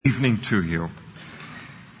Evening to you.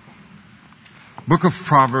 Book of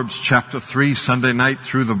Proverbs, chapter 3, Sunday night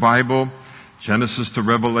through the Bible, Genesis to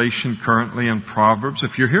Revelation, currently in Proverbs.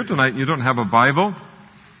 If you're here tonight and you don't have a Bible,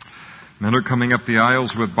 men are coming up the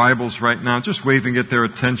aisles with Bibles right now, just waving at their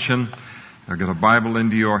attention. They'll get a Bible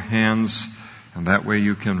into your hands, and that way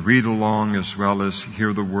you can read along as well as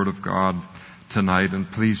hear the Word of God tonight.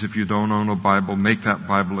 And please, if you don't own a Bible, make that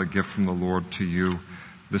Bible a gift from the Lord to you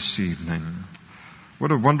this evening.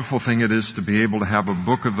 What a wonderful thing it is to be able to have a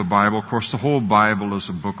book of the Bible. Of course, the whole Bible is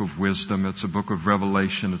a book of wisdom. It's a book of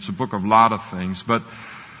revelation. It's a book of a lot of things. But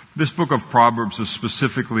this book of Proverbs is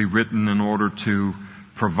specifically written in order to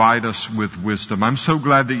provide us with wisdom. I'm so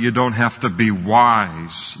glad that you don't have to be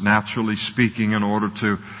wise, naturally speaking, in order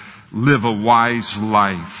to live a wise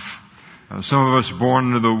life. Some of us born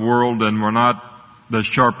into the world and we're not the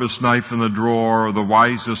sharpest knife in the drawer or the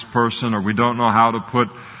wisest person, or we don't know how to put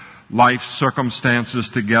life circumstances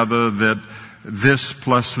together that this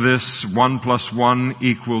plus this, 1 plus 1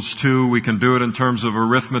 equals 2. We can do it in terms of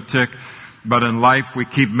arithmetic, but in life we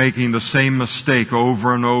keep making the same mistake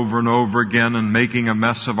over and over and over again and making a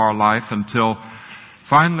mess of our life until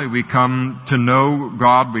finally we come to know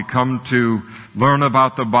God, we come to learn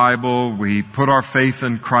about the Bible, we put our faith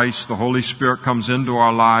in Christ, the Holy Spirit comes into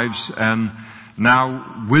our lives, and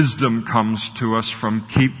now wisdom comes to us from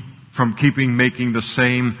keeping making the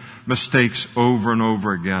same mistakes over and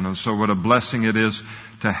over again. And so what a blessing it is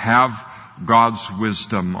to have God's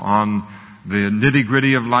wisdom on the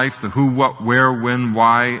nitty-gritty of life, the who, what, where, when,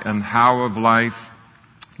 why, and how of life.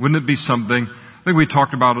 Wouldn't it be something? I think we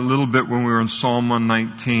talked about a little bit when we were in Psalm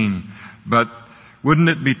 119. But wouldn't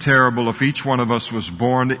it be terrible if each one of us was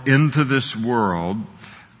born into this world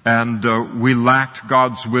and we lacked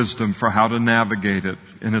God's wisdom for how to navigate it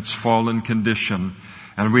in its fallen condition?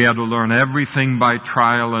 And we had to learn everything by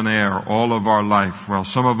trial and error all of our life. Well,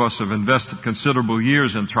 some of us have invested considerable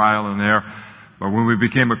years in trial and error, but when we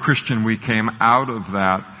became a Christian, we came out of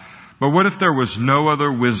that. But what if there was no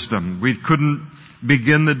other wisdom? We couldn't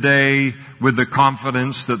begin the day with the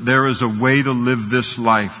confidence that there is a way to live this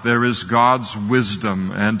life. There is God's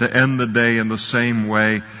wisdom, and to end the day in the same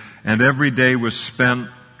way. And every day was spent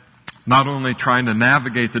not only trying to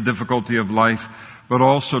navigate the difficulty of life, but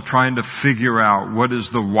also trying to figure out what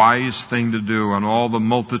is the wise thing to do in all the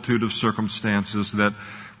multitude of circumstances that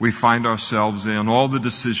we find ourselves in, all the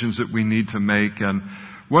decisions that we need to make. And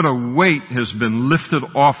what a weight has been lifted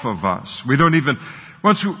off of us. We don't even,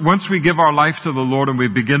 once we give our life to the Lord and we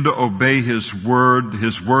begin to obey His Word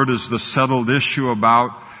is the settled issue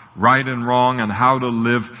about right and wrong and how to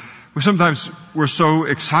live. We're so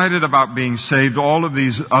excited about being saved, all of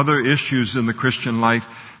these other issues in the Christian life,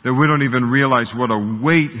 that we don't even realize what a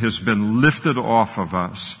weight has been lifted off of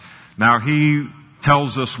us. Now He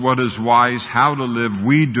tells us what is wise, how to live,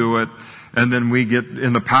 we do it, and then we get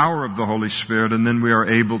in the power of the Holy Spirit, and then we are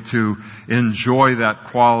able to enjoy that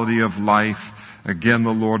quality of life. Again,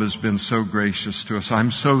 the Lord has been so gracious to us. I'm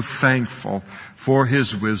so thankful for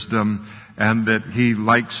His wisdom and that He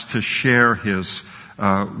likes to share His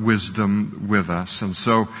wisdom with us. And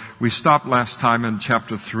so we stopped last time in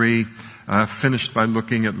chapter 3, finished by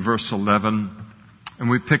looking at verse 11, and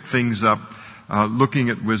we picked things up looking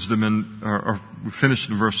at wisdom, or we finished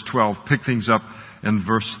in verse 12, picked things up in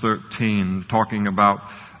verse 13, talking about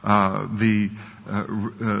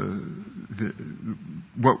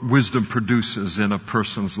what wisdom produces in a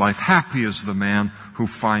person's life. Happy is the man who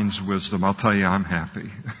finds wisdom. I'll tell you, I'm happy.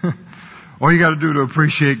 All you got to do to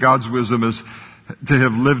appreciate God's wisdom is to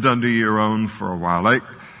have lived under your own for a while.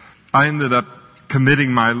 I ended up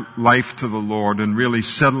committing my life to the Lord and really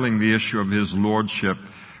settling the issue of His lordship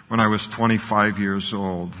when I was 25 years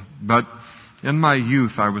old. But in my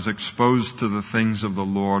youth, I was exposed to the things of the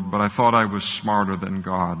Lord, but I thought I was smarter than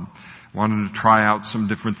God. Wanted to try out some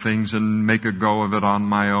different things and make a go of it on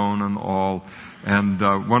my own and all. And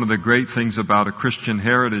one of the great things about a Christian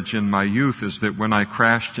heritage in my youth is that when I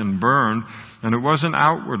crashed and burned, and it wasn't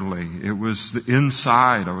outwardly, it was the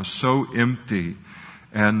inside. I was so empty,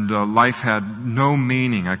 and life had no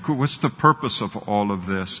meaning. What's the purpose of all of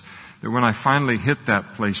this? That when I finally hit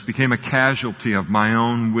that place, became a casualty of my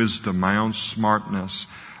own wisdom, my own smartness,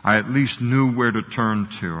 I at least knew where to turn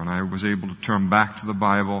to, and I was able to turn back to the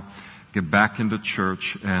Bible, get back into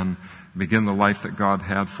church, and begin the life that God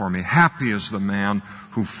had for me. Happy is the man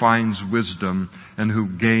who finds wisdom and who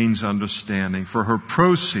gains understanding, for her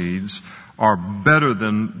proceeds are better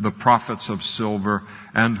than the profits of silver,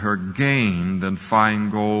 and her gain than fine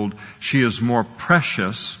gold. She is more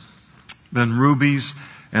precious than rubies,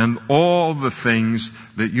 and all the things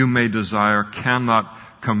that you may desire cannot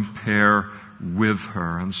compare with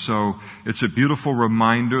her. And so it's a beautiful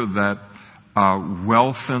reminder that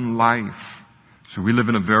wealth and life. So we live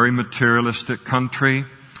in a very materialistic country.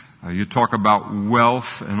 You talk about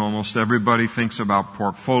wealth and almost everybody thinks about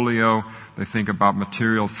portfolio. They think about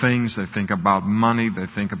material things. They think about money. They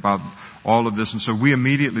think about all of this. And so we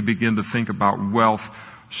immediately begin to think about wealth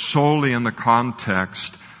solely in the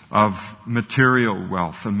context of material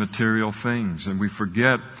wealth and material things. And we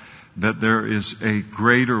forget that there is a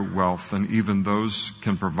greater wealth than even those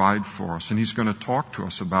can provide for us. And he's going to talk to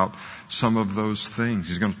us about some of those things.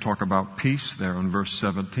 He's going to talk about peace there in verse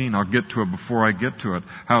 17. I'll get to it before I get to it.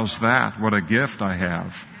 How's that? What a gift I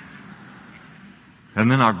have. And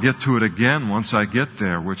then I'll get to it again once I get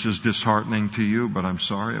there, which is disheartening to you, but I'm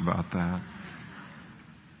sorry about that.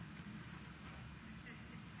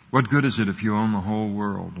 What good is it if you own the whole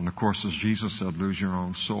world? And of course, as Jesus said, lose your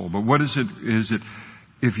own soul. But what is it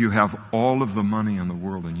if you have all of the money in the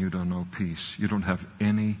world and you don't know peace? You don't have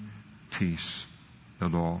any peace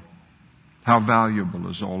at all. How valuable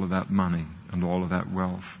is all of that money and all of that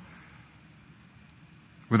wealth?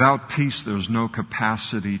 Without peace, there's no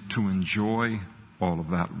capacity to enjoy all of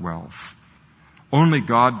that wealth. Only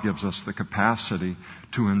God gives us the capacity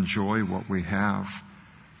to enjoy what we have.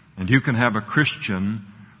 And you can have a Christian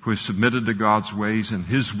who is submitted to God's ways and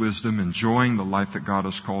His wisdom, enjoying the life that God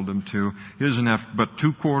has called him to. He doesn't have but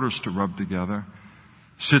 2 quarters to rub together.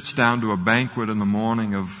 Sits down to a banquet in the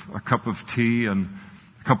morning of a cup of tea and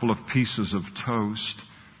a couple of pieces of toast.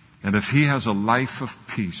 And if he has a life of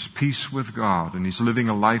peace, peace with God, and he's living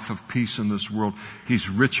a life of peace in this world, he's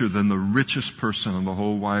richer than the richest person in the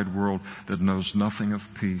whole wide world that knows nothing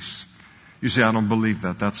of peace. You say, I don't believe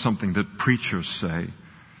that. That's something that preachers say.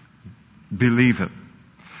 Believe it.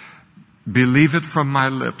 Believe it from my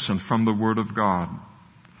lips and from the Word of God,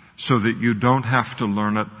 so that you don't have to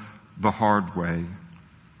learn it the hard way.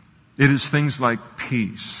 It is things like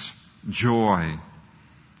peace, joy,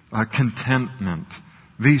 contentment.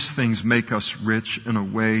 These things make us rich in a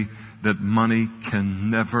way that money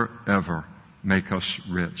can never, ever make us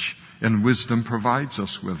rich. And wisdom provides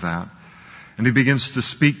us with that. And he begins to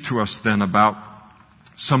speak to us then about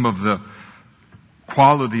some of the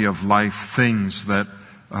quality of life things that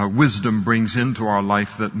wisdom brings into our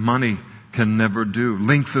life that money can never do.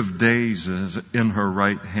 Length of days is in her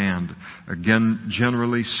right hand. Again,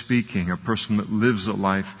 generally speaking, a person that lives a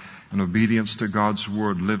life in obedience to God's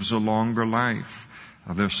Word lives a longer life.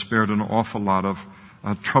 They're spared an awful lot of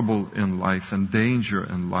trouble in life and danger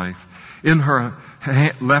in life. In her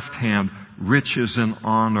left hand, riches and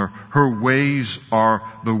honor. Her ways are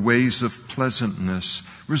the ways of pleasantness.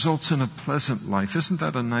 Results in a pleasant life. Isn't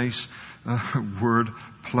that a nice word?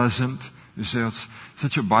 Pleasant. You say it's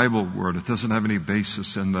such a Bible word. It doesn't have any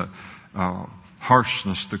basis in the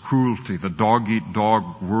harshness, the cruelty, the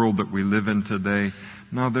dog-eat-dog world that we live in today.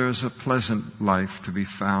 No, there is a pleasant life to be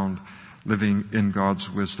found living in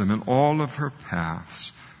God's wisdom. And all of her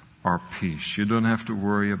paths are peace. You don't have to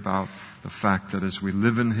worry about the fact that as we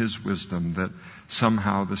live in His wisdom, that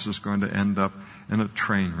somehow this is going to end up in a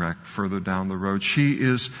train wreck further down the road. She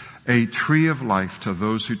is a tree of life to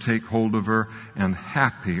those who take hold of her, and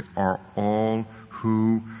happy are all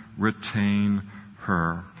who retain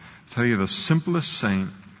her. I tell you, the simplest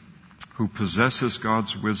saint who possesses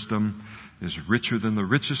God's wisdom is richer than the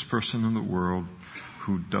richest person in the world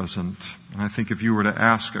who doesn't. And I think if you were to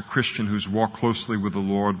ask a Christian who's walked closely with the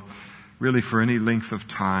Lord, really for any length of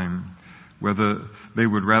time, whether they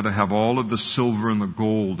would rather have all of the silver and the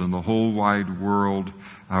gold in the whole wide world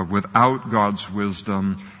without God's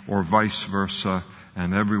wisdom, or vice versa,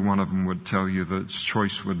 and every one of them would tell you that its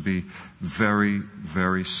choice would be very,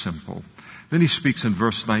 very simple. Then he speaks in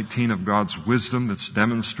verse 19 of God's wisdom that's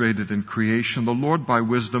demonstrated in creation. The Lord by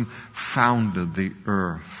wisdom founded the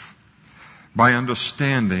earth. By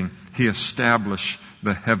understanding, He established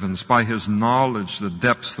the heavens. By His knowledge, the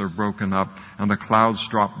depths are broken up and the clouds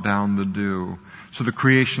drop down the dew. So the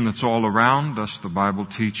creation that's all around us, the Bible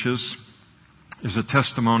teaches, is a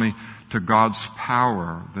testimony to God's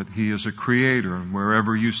power, that He is a creator. And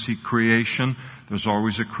wherever you see creation, there's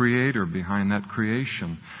always a creator behind that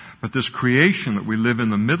creation. But this creation that we live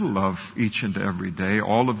in the middle of each and every day,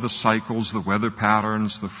 all of the cycles, the weather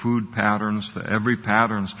patterns, the food patterns, the every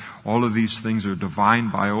patterns, all of these things are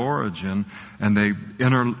divine by origin, and they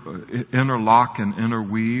interlock and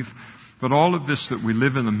interweave. But all of this that we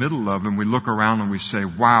live in the middle of, and we look around and we say,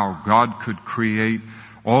 wow, God could create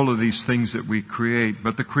all of these things that we create.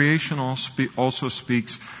 But the creation also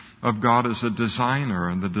speaks of God as a designer,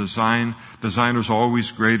 and the designer's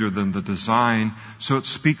always greater than the design, so it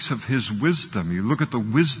speaks of His wisdom. You look at the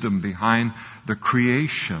wisdom behind the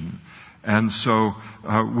creation, And so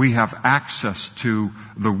we have access to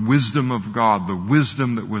the wisdom of God, the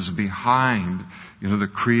wisdom that was behind, the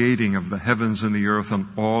creating of the heavens and the earth and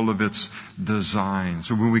all of its design.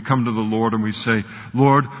 So when we come to the Lord and we say,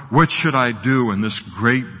 Lord, what should I do in this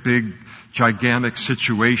great, big, gigantic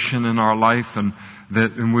situation in our life? And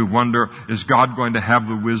we wonder, is God going to have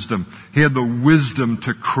the wisdom? He had the wisdom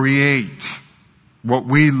to create what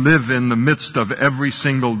we live in the midst of every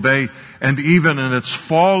single day, and even in its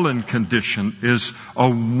fallen condition, is a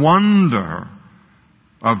wonder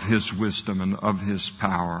of His wisdom and of His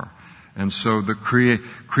power. And so the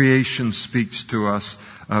creation speaks to us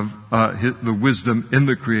of the wisdom in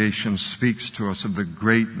the creation speaks to us of the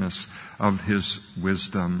greatness of His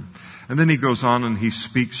wisdom. And then he goes on and he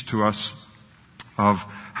speaks to us of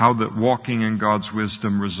how that walking in God's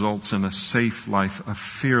wisdom results in a safe life, a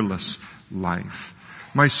fearless life.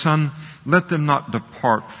 My son, let them not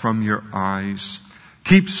depart from your eyes.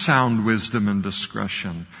 Keep sound wisdom and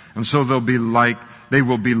discretion. And so they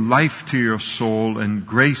will be life to your soul and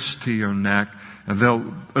grace to your neck. And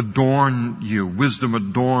they'll adorn you. Wisdom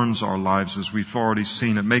adorns our lives, as we've already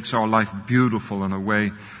seen. It makes our life beautiful in a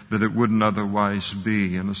way that it wouldn't otherwise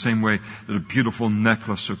be. In the same way that a beautiful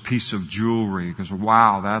necklace or piece of jewelry, because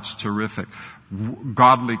wow, that's terrific.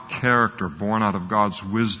 Godly character born out of God's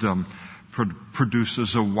wisdom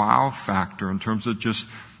produces a wow factor in terms of just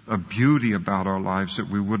a beauty about our lives that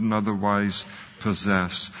we wouldn't otherwise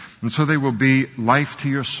possess. And so they will be life to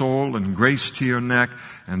your soul and grace to your neck,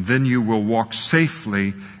 and then you will walk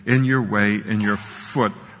safely in your way, and your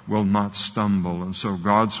foot will not stumble. And so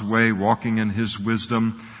God's way, walking in His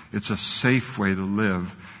wisdom, it's a safe way to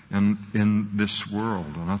live in this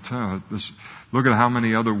world. And I'll tell you, look at how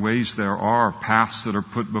many other ways there are, paths that are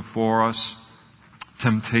put before us,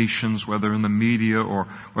 temptations, whether in the media or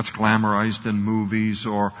what's glamorized in movies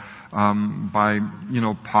or by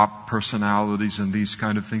pop personalities and these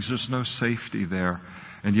kind of things. There's no safety there.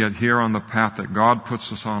 And yet here on the path that God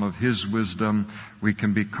puts us on of His wisdom, we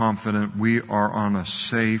can be confident we are on a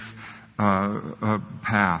safe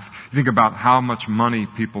path. You think about how much money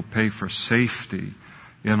people pay for safety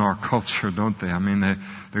in our culture, don't they? I mean,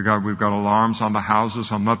 we've got alarms on the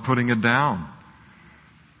houses. I'm not putting it down.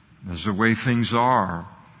 That's the way things are.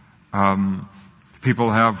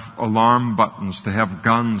 People have alarm buttons, they have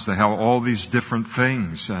guns, they have all these different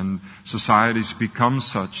things, and society's become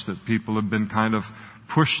such that people have been kind of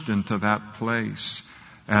pushed into that place.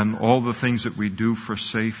 And all the things that we do for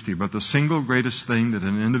safety. But the single greatest thing that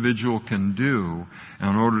an individual can do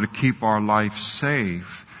in order to keep our life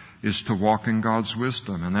safe is to walk in God's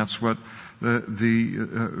wisdom. And that's what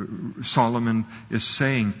Solomon is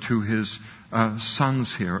saying to his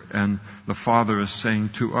sons here, and the Father is saying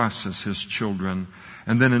to us as His children.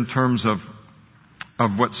 And then in terms of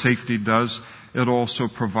what safety does, it also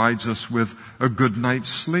provides us with a good night's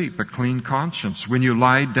sleep, a clean conscience. When you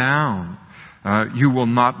lie down, you will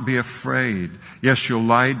not be afraid. Yes, you'll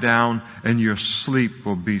lie down and your sleep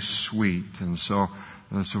will be sweet. And so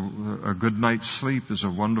a good night's sleep is a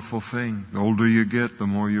wonderful thing. The older you get, the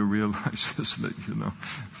more you realize, isn't it?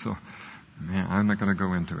 So, man, I'm not going to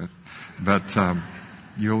go into it. But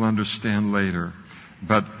you'll understand later.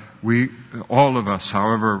 But all of us,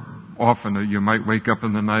 however often you might wake up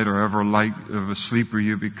in the night or ever light of a sleeper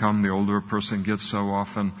you become, the older a person gets so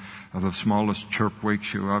often, the smallest chirp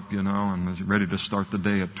wakes you up, and is ready to start the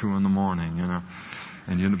day at 2 a.m,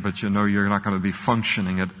 but you're not going to be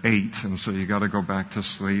functioning at 8, and so you got to go back to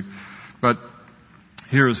sleep. But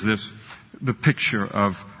here is the picture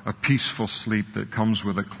of a peaceful sleep that comes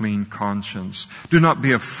with a clean conscience. Do not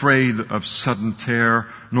be afraid of sudden terror,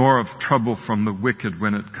 nor of trouble from the wicked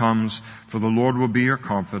when it comes, for the Lord will be your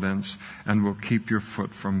confidence and will keep your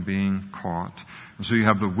foot from being caught. And so you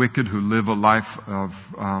have the wicked who live a life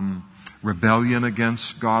of rebellion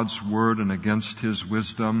against God's word and against His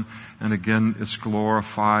wisdom. And again, it's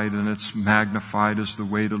glorified and it's magnified as the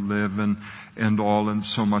way to live and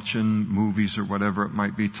so much in movies or whatever it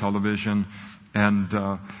might be, television. And,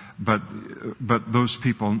 but those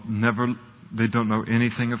people they don't know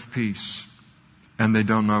anything of peace, and they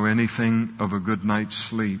don't know anything of a good night's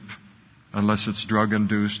sleep unless it's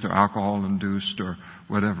drug-induced or alcohol-induced or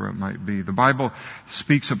whatever it might be. The Bible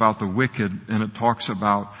speaks about the wicked, and it talks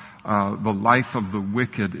about the life of the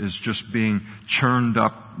wicked is just being churned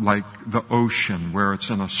up like the ocean, where it's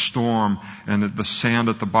in a storm and the sand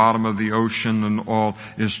at the bottom of the ocean and all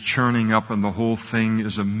is churning up, and the whole thing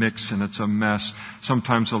is a mix and it's a mess.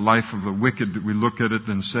 Sometimes the life of the wicked, we look at it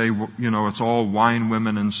and say, it's all wine,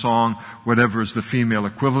 women, and song. Whatever is the female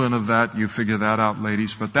equivalent of that, you figure that out,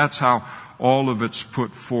 ladies. But that's how all of it's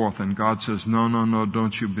put forth. And God says, no,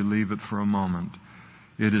 don't you believe it for a moment.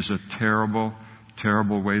 It is a terrible,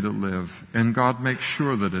 terrible way to live. And God makes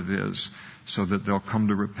sure that it is, so that they'll come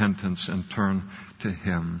to repentance and turn to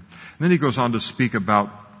Him. And then he goes on to speak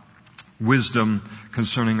about wisdom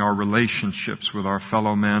concerning our relationships with our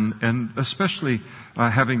fellow men, and especially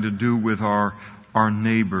having to do with our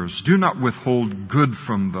neighbors. Do not withhold good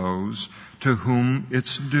from those to whom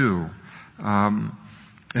it's due. And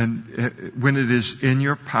when it is in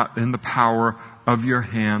the power of your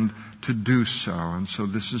hand to do so. And so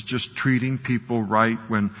this is just treating people right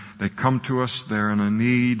when they come to us, they're in a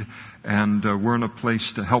need, and we're in a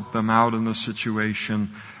place to help them out in the situation.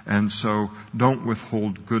 And so don't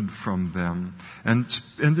withhold good from them. And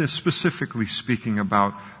this specifically speaking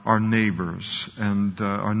about our neighbors. And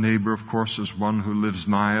our neighbor, of course, is one who lives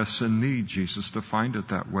nigh us in need. Jesus defined it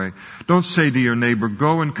that way. Don't say to your neighbor,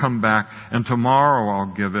 go and come back, and tomorrow I'll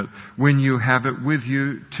give it, when you have it with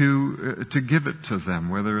you to give it to them,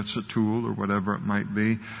 whether it's a tool or whatever it might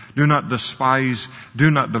be. Do not devise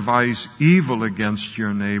evil against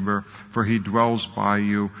your neighbor, for he dwells by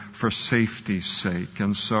you for safety's sake.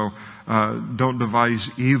 And so don't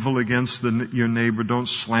devise evil against your neighbor. Don't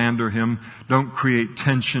slander him. Don't create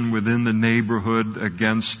tension within the neighborhood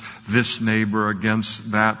against this neighbor,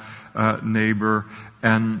 against that neighbor.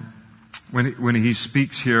 And when he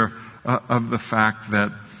speaks here of the fact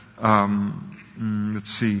that,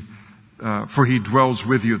 for he dwells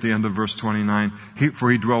with you at the end of verse 29,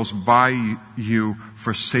 for he dwells by you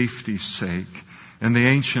for safety's sake. In the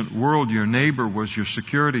ancient world, your neighbor was your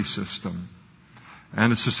security system.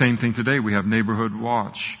 And it's the same thing today. We have neighborhood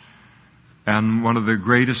watch. And one of the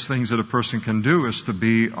greatest things that a person can do is to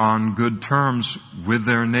be on good terms with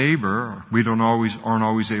their neighbor. We aren't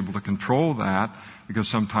always able to control that, because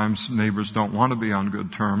sometimes neighbors don't want to be on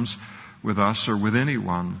good terms with us or with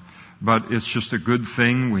anyone. But it's just a good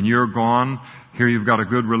thing when you're gone. Here you've got a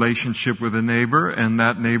good relationship with a neighbor, and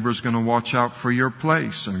that neighbor's going to watch out for your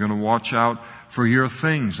place and going to watch out for your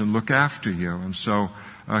things and look after you. And so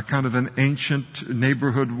kind of an ancient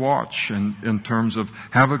neighborhood watch in terms of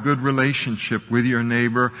have a good relationship with your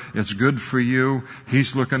neighbor. It's good for you.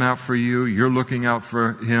 He's looking out for you. You're looking out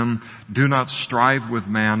for him. Do not strive with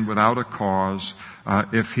man without a cause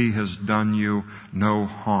if he has done you no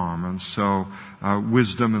harm. And so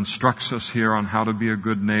wisdom instructs us here on how to be a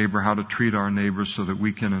good neighbor, how to treat our neighbors so that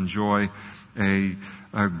we can enjoy a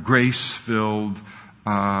grace-filled,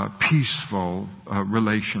 peaceful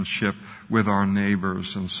relationship with our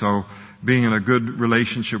neighbors. And so being in a good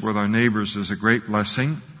relationship with our neighbors is a great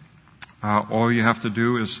blessing. All you have to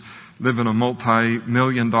do is live in a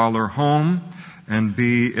multi-million-dollar home and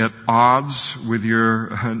be at odds with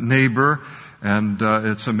your neighbor. And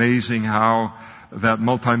it's amazing how that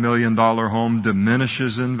multi-million-dollar home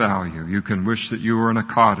diminishes in value. You can wish that you were in a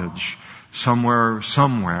cottage somewhere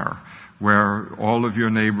where all of your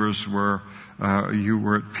neighbors you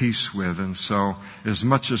were at peace with. And so as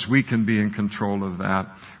much as we can be in control of that,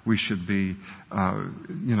 we should be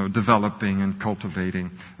developing and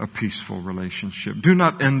cultivating a peaceful relationship. Do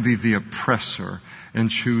not envy the oppressor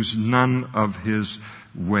and choose none of his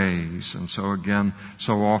ways. And so again,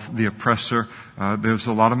 so often the oppressor, there's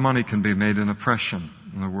a lot of money can be made in oppression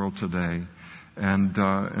in the world today.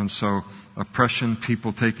 And so oppression,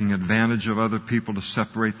 people taking advantage of other people to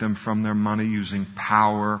separate them from their money, using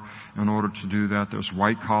power in order to do that. There's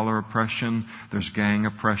white-collar oppression. There's gang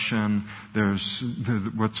oppression. There's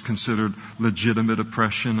what's considered legitimate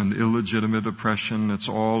oppression and illegitimate oppression. It's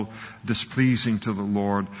all displeasing to the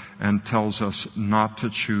Lord and tells us not to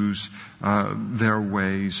choose their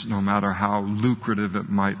ways, no matter how lucrative it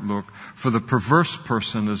might look. For the perverse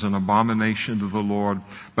person is an abomination to the Lord,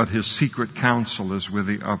 but his secret counsel is with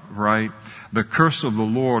the upright. The curse of the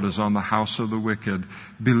Lord is on the house of the wicked.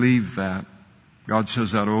 Believe that. God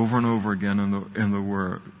says that over and over again in the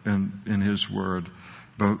word, in His word.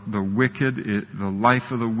 The wicked, the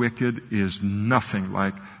life of the wicked is nothing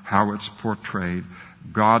like how it's portrayed.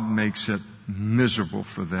 God makes it miserable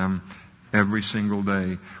for them every single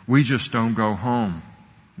day. We just don't go home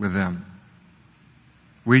with them.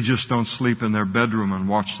 We just don't sleep in their bedroom and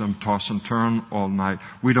watch them toss and turn all night.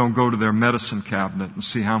 We don't go to their medicine cabinet and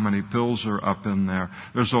see how many pills are up in there.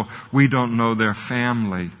 We don't know their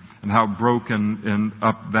family and how broken and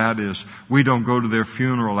up that is. We don't go to their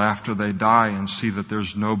funeral after they die and see that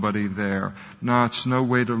there's nobody there. No, it's no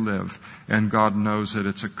way to live. And God knows that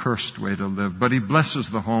it's a cursed way to live. But He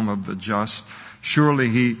blesses the home of the just. Surely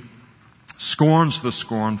He scorns the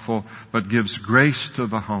scornful, but gives grace to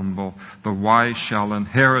the humble. The wise shall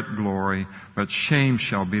inherit glory, but shame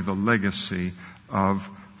shall be the legacy of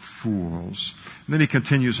fools. And then he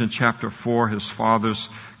continues in chapter 4, his father's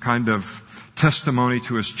kind of testimony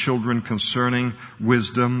to his children concerning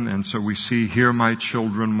wisdom. And so we see, hear my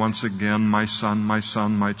children, once again, my son,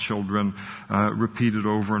 my children, repeated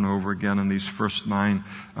over and over again in these first 9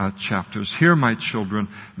 chapters. Hear my children,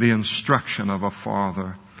 the instruction of a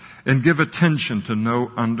father, and give attention to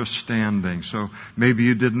no understanding. So maybe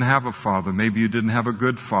you didn't have a father. Maybe you didn't have a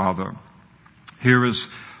good father. Here is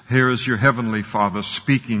your heavenly Father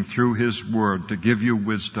speaking through His Word to give you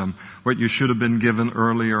wisdom, what you should have been given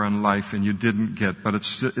earlier in life and you didn't get, but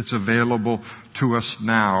it's available to us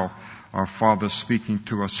now. Our Father speaking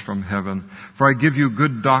to us from heaven. For I give you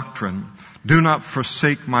good doctrine. Do not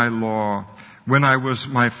forsake my law. When I was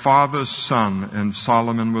my father's son, and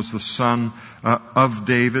Solomon was the son of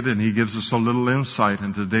David, and he gives us a little insight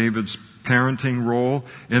into David's parenting role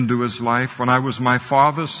into his life. When I was my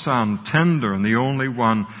father's son, tender and the only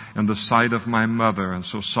one in the sight of my mother. And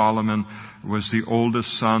so Solomon was the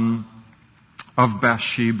oldest son of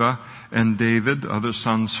Bathsheba and David. Other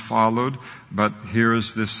sons followed, but here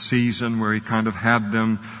is this season where he kind of had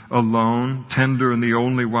them alone, tender and the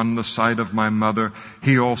only one in the sight of my mother.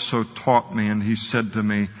 He also taught me, and he said to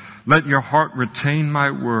me, let your heart retain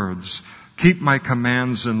my words. Keep my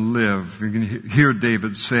commands and live. You can hear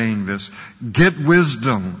David saying this. Get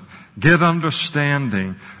wisdom. Get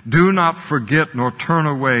understanding. Do not forget nor turn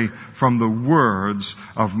away from the words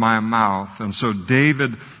of my mouth. And so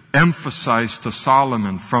David emphasized to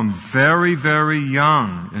Solomon from very, very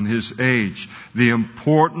young in his age the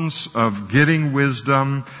importance of getting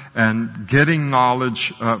wisdom and getting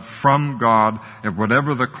knowledge from God at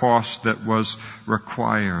whatever the cost that was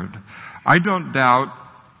required. I don't doubt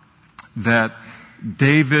that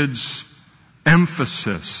David's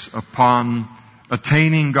emphasis upon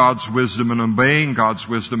attaining God's wisdom and obeying God's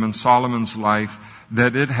wisdom in Solomon's life,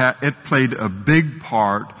 that it played a big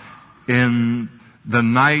part in the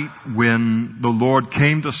night when the Lord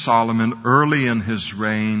came to Solomon early in his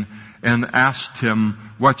reign and asked him,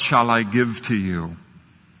 what shall I give to you?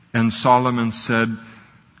 And Solomon said,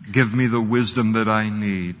 give me the wisdom that I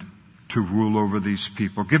need to rule over these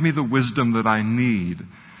people. Give me the wisdom that I need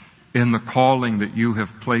in the calling that you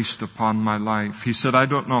have placed upon my life. He said, I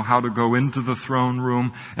don't know how to go into the throne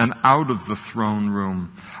room and out of the throne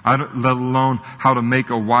room, let alone how to make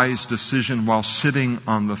a wise decision while sitting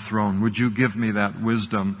on the throne. Would you give me that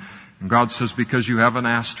wisdom? And God says, because you haven't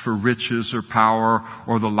asked for riches or power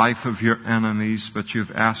or the life of your enemies, but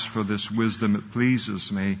you've asked for this wisdom, it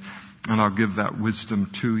pleases me, and I'll give that wisdom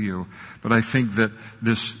to you. But I think that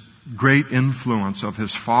this great influence of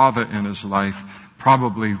his father in his life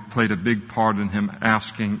probably played a big part in him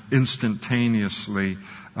asking instantaneously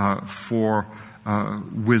for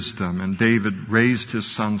wisdom. And David raised his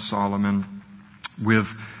son Solomon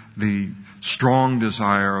with the strong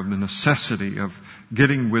desire of the necessity of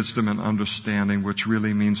getting wisdom and understanding, which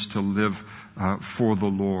really means to live for the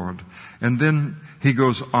Lord. And then he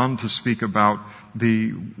goes on to speak about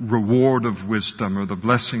the reward of wisdom or the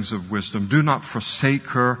blessings of wisdom. Do not forsake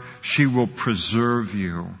her. She will preserve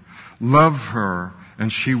you. Love her,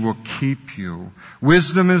 and she will keep you.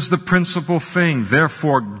 Wisdom is the principal thing.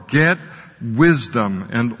 Therefore, get wisdom,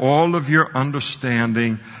 and all of your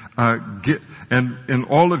understanding, and in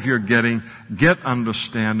all of your getting, get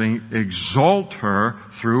understanding. Exalt her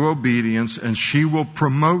through obedience, and she will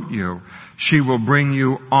promote you. She will bring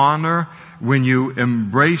you honor. When you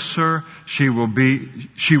embrace her, she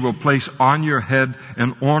will place on your head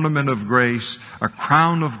an ornament of grace, a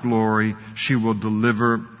crown of glory. She will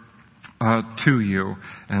deliver to you.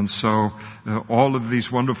 And so all of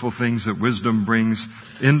these wonderful things that wisdom brings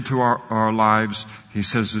into our lives, he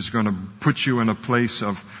says, is going to put you in a place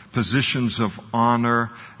of positions of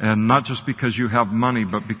honor, and not just because you have money,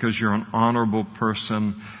 but because you're an honorable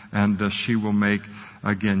person. And she will make,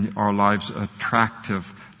 again, our lives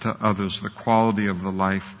attractive to others, the quality of the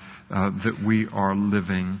life that we are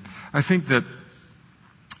living. I think that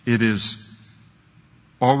it is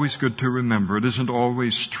always good to remember. It isn't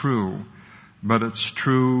always true, but it's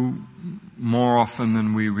true more often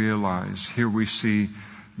than we realize. Here we see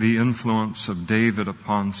the influence of David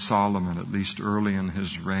upon Solomon, at least early in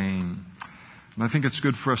his reign. And I think it's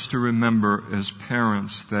good for us to remember as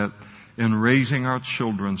parents that in raising our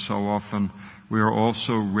children so often, we are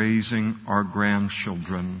also raising our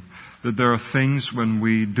grandchildren. That there are things when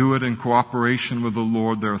we do it in cooperation with the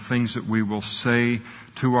Lord, there are things that we will say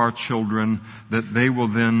to our children that they will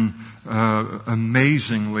then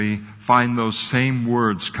amazingly find those same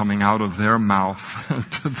words coming out of their mouth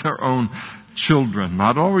to their own children.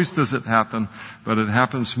 Not always does it happen, but it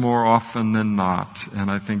happens more often than not. And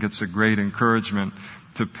I think it's a great encouragement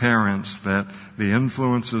to parents that the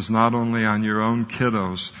influence is not only on your own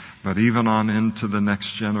kiddos, but even on into the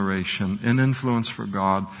next generation. An influence for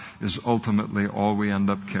God is ultimately all we end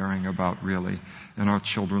up caring about, really, in our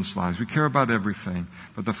children's lives. We care about everything,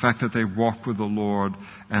 but the fact that they walk with the Lord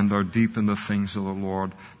and are deep in the things of the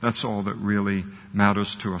Lord, that's all that really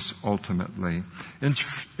matters to us ultimately. In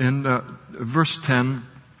verse 10,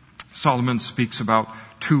 Solomon speaks about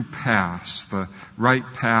two paths, the right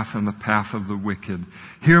path and the path of the wicked.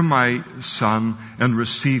 Hear, my son, and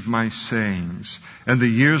receive my sayings, and the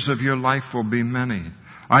years of your life will be many.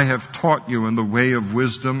 I have taught you in the way of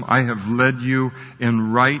wisdom. I have led you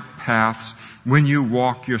in right paths. When you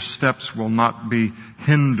walk, your steps will not be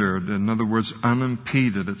hindered. In other words,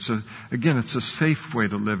 unimpeded. It's a safe way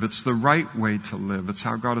to live. It's the right way to live. It's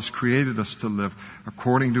how God has created us to live,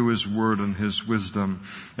 according to His Word and His wisdom.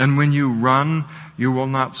 And when you run, you will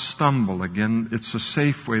not stumble. Again, it's a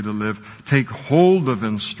safe way to live. Take hold of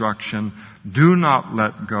instruction. Do not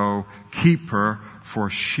let go. Keep her, for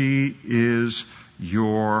she is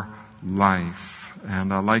your life.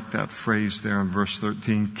 And I like that phrase there in verse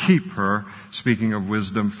 13. Keep her, speaking of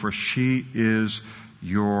wisdom, for she is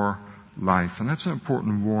your life. And that's an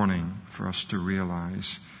important warning for us to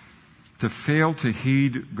realize. To fail to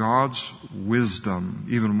heed God's wisdom,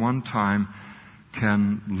 even one time,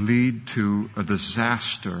 can lead to a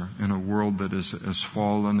disaster in a world that is as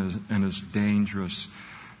fallen and as dangerous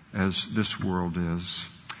as this world is.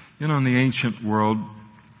 You know, in the ancient world,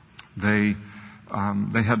 they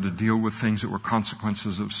had to deal with things that were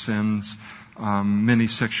consequences of sins. Many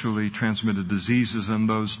sexually transmitted diseases in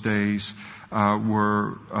those days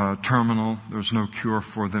were terminal. There was no cure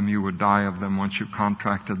for them. You would die of them once you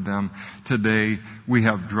contracted them. Today, we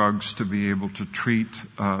have drugs to be able to treat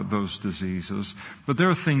those diseases. But there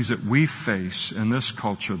are things that we face in this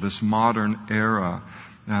culture, this modern era,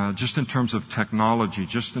 just in terms of technology,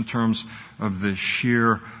 just in terms of the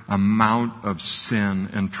sheer amount of sin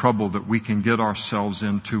and trouble that we can get ourselves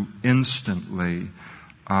into instantly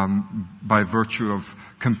by virtue of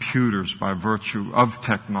computers, by virtue of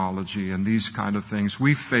technology and these kind of things.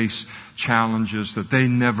 We face challenges that they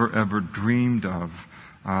never ever dreamed of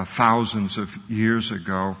thousands of years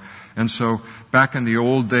ago. And so back in the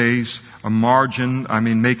old days,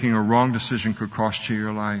 making a wrong decision could cost you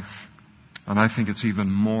your life. And I think it's even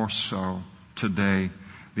more so today,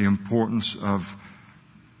 the importance of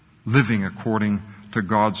living according to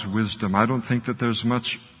God's wisdom. I don't think that there's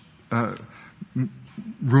much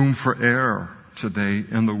room for error today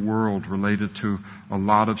in the world related to a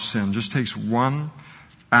lot of sin. It just takes one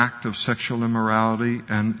act of sexual immorality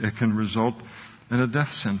and it can result in a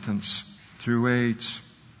death sentence through AIDS.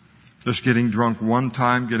 Just getting drunk one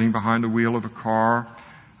time, getting behind the wheel of a car,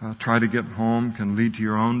 try to get home can lead to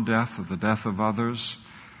your own death or the death of others.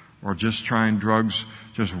 Or just trying drugs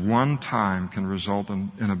just one time can result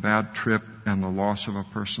in a bad trip and the loss of a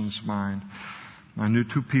person's mind. I knew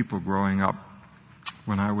two people growing up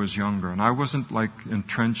when I was younger. And I wasn't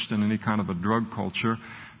entrenched in any kind of a drug culture.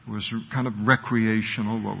 It was kind of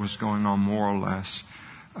recreational, what was going on more or less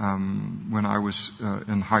when I was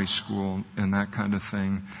in high school and that kind of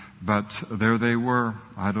thing. But there they were.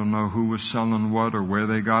 I don't know who was selling what or where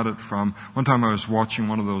they got it from. One time I was watching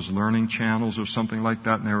one of those learning channels or something like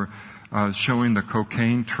that, and they were showing the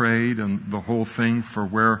cocaine trade and the whole thing for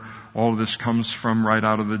where all of this comes from, right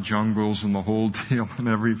out of the jungles and the whole deal and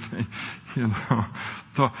everything,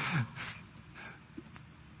 So,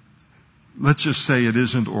 let's just say it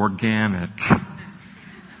isn't organic.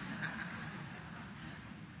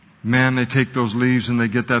 Man, they take those leaves and they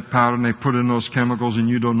get that powder and they put in those chemicals and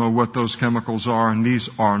you don't know what those chemicals are. And these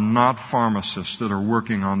are not pharmacists that are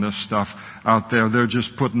working on this stuff out there. They're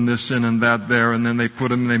just putting this in and that there, and then they put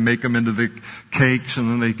them and they make them into the cakes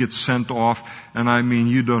and then they get sent off. And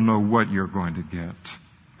you don't know what you're going to get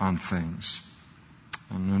on things.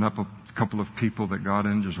 And a couple of people that got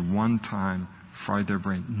in just one time fried their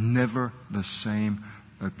brain. Never the same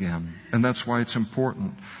again. And that's why it's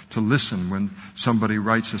important to listen when somebody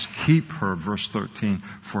writes us, keep her, verse 13,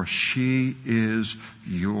 for she is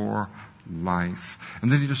your life.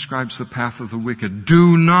 And then he describes the path of the wicked.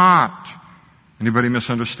 Do not, anybody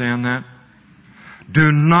misunderstand that?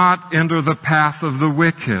 Do not enter the path of the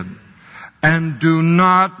wicked, and do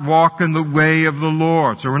not walk in the way of the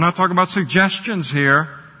Lord. So we're not talking about suggestions here.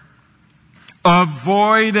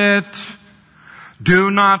 Avoid it.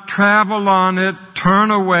 Do not travel on it,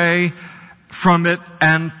 turn away from it,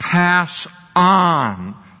 and pass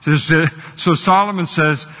on. So Solomon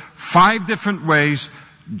says 5 different ways,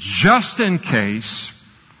 just in case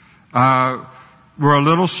we're a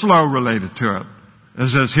little slow related to it. It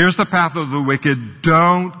says, here's the path of the wicked.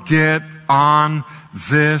 Don't get on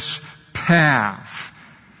this path.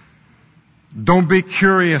 Don't be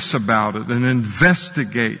curious about it and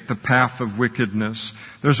investigate the path of wickedness.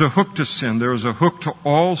 There's a hook to sin. There is a hook to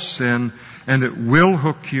all sin, and it will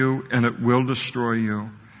hook you and it will destroy you.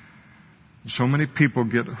 So many people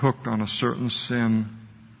get hooked on a certain sin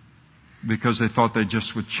because they thought they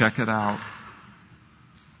just would check it out.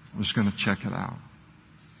 I'm just going to check it out.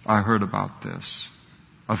 I heard about this.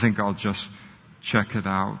 I think I'll just check it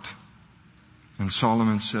out. And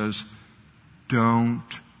Solomon says, don't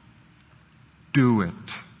do it.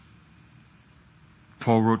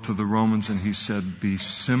 Paul wrote to the Romans and he said, be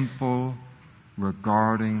simple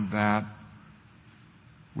regarding that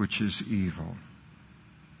which is evil.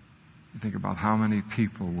 You think about how many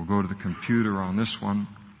people will go to the computer on this one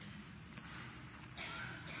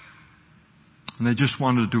and they just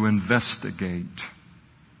wanted to investigate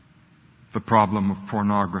the problem of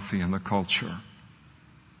pornography in the culture.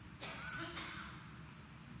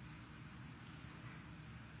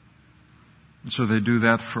 And so they do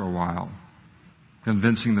that for a while,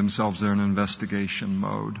 convincing themselves they're in investigation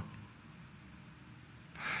mode.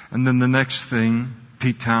 And then the next thing,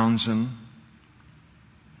 Pete Townsend,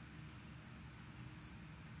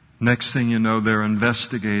 next thing you know, they're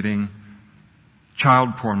investigating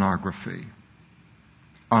child pornography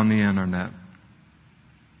on the internet.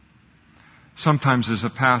 Sometimes as a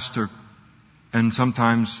pastor, and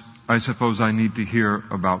sometimes I suppose I need to hear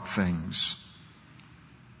about things.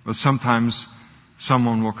 But sometimes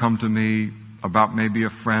someone will come to me about maybe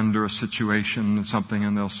a friend or a situation and something,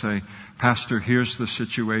 and they'll say, Pastor, here's the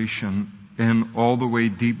situation, and all the way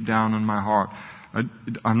deep down in my heart.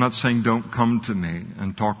 I'm not saying don't come to me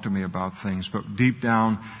and talk to me about things, but deep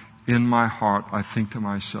down in my heart, I think to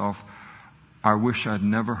myself, I wish I'd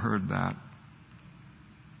never heard that.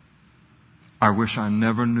 I wish I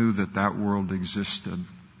never knew that that world existed.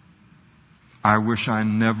 I wish I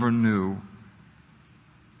never knew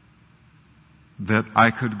that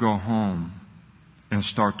I could go home and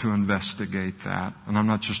start to investigate that. And I'm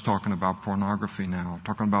not just talking about pornography now. I'm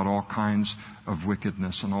talking about all kinds of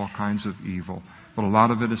wickedness and all kinds of evil. But a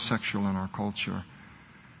lot of it is sexual in our culture.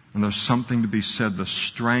 And there's something to be said, the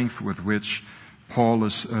strength with which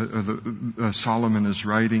Solomon is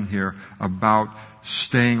writing here about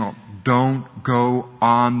staying up. Don't go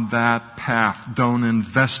on that path. Don't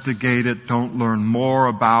investigate it. Don't learn more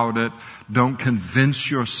about it. Don't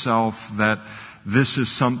convince yourself that this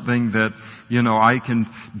is something that, I can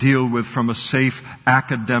deal with from a safe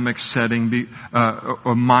academic setting,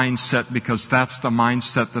 or mindset, because that's the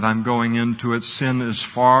mindset that I'm going into it. Sin is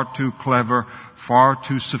far too clever, far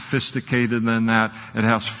too sophisticated than that. It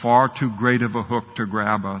has far too great of a hook to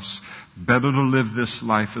grab us. Better to live this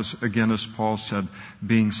life, as Paul said,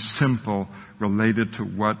 being simple, related to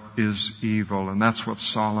what is evil. And that's what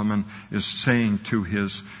Solomon is saying to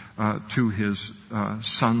his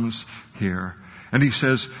sons here. And he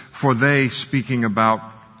says, for they, speaking about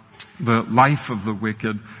the life of the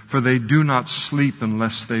wicked, for they do not sleep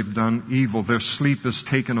unless they've done evil. Their sleep is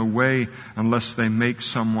taken away unless they make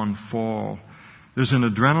someone fall. There's an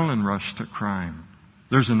adrenaline rush to crime.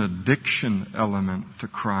 There's an addiction element to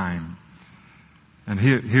crime. And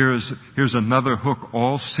here's another hook.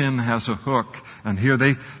 All sin has a hook. And here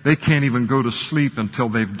they can't even go to sleep until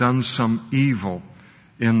they've done some evil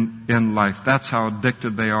in life. That's how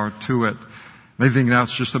addicted they are to it. They think now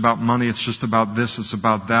it's just about money, it's just about this, it's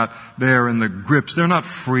about that. They're in the grips. They're not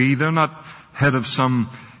free. They're not head of some,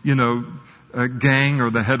 gang or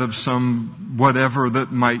the head of some whatever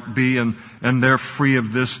that might be, and they're free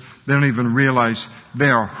of this. They don't even realize they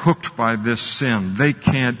are hooked by this sin. They're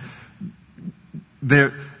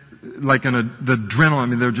like the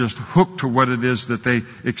adrenaline. They're just hooked to what it is that they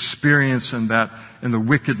experience in the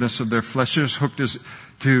wickedness of their flesh. They're just hooked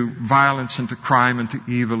to violence and to crime and to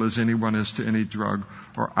evil as anyone is to any drug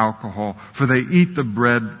or alcohol. For they eat the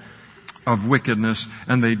bread of wickedness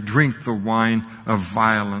and they drink the wine of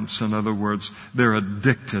violence. In other words, they're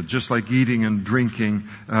addicted. Just like eating and drinking,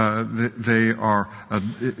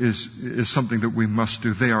 is something that we must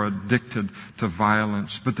do. They are addicted to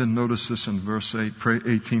violence. But then notice this in verse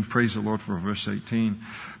 18. Praise the Lord for verse 18.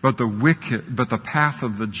 But the path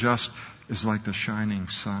of the just is like the shining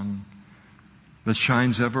sun that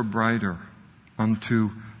shines ever brighter unto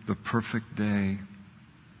the perfect day.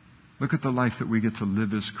 Look at the life that we get to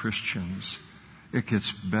live as Christians. It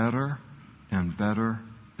gets better and better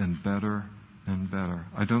and better and better.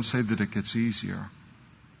 I don't say that it gets easier,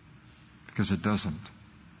 because it doesn't.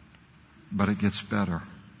 But it gets better.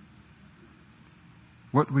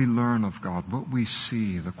 What we learn of God, what we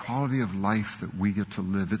see, the quality of life that we get to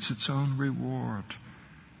live, it's its own reward.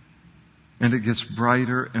 And it gets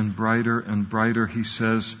brighter and brighter and brighter, he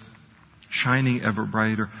says, shining ever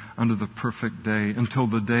brighter under the perfect day, until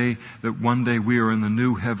the day that one day we are in the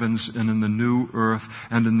new heavens and in the new earth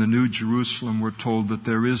and in the new Jerusalem. We're told that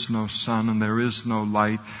there is no sun and there is no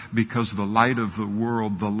light, because the light of the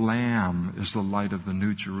world, the Lamb, is the light of the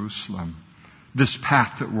new Jerusalem. This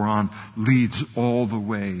path that we're on leads all the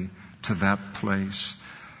way to that place.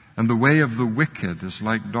 And the way of the wicked is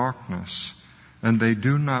like darkness, and they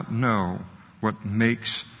do not know what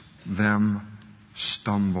makes them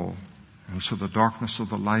stumble. And so the darkness of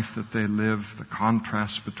the life that they live, the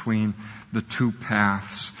contrast between the two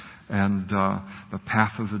paths, and the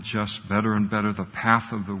path of the just, better and better, the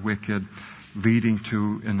path of the wicked, leading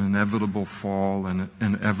to an inevitable fall and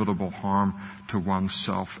inevitable harm to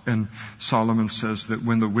oneself. And Solomon says that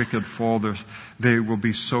when the wicked fall, they will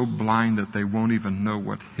be so blind that they won't even know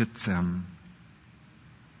what hit them.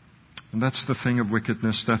 And that's the thing of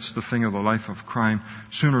wickedness. That's the thing of the life of crime.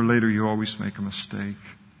 Sooner or later, you always make a mistake.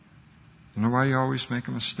 You know why you always make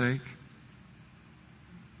a mistake?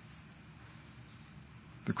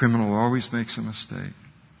 The criminal always makes a mistake.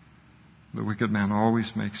 The wicked man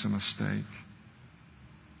always makes a mistake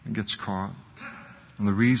and gets caught. And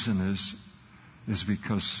the reason is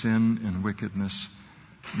because sin and wickedness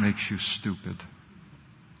makes you stupid.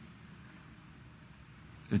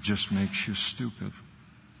 It just makes you stupid.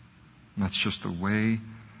 And that's just the way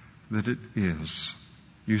that it is.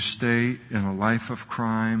 You stay in a life of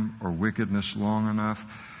crime or wickedness long enough,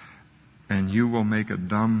 and you will make a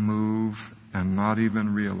dumb move and not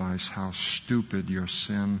even realize how stupid your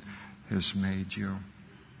sin has made you.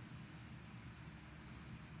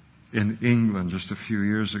 In England, just a few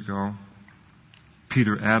years ago,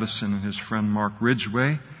 Peter Addison and his friend Mark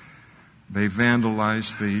Ridgway, they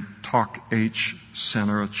vandalized the Talk H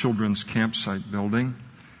Center, a children's campsite building.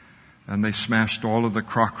 And they smashed all of the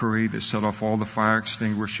crockery. They set off all the fire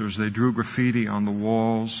extinguishers. They drew graffiti on the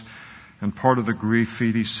walls. And part of the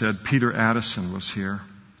graffiti said, "Peter Addison was here."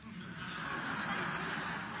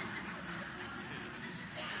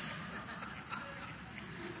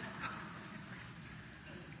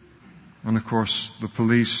 And of course, the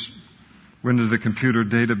police went into the computer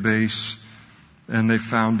database and they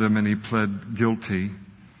found him, and he pled guilty.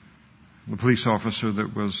 The police officer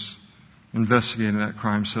that was investigating that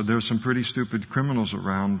crime said, "There's some pretty stupid criminals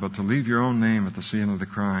around, but to leave your own name at the scene of the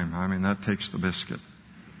crime, I mean, that takes the biscuit."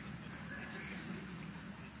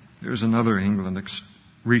 Here's another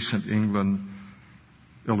recent England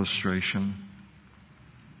illustration.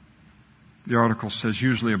 The article says,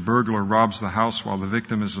 usually a burglar robs the house while the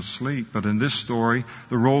victim is asleep, but in this story,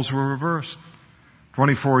 the roles were reversed.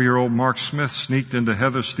 24-year-old Mark Smith sneaked into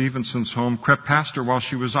Heather Stevenson's home, crept past her while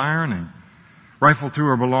she was ironing, rifled through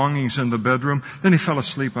her belongings in the bedroom, then he fell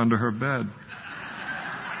asleep under her bed.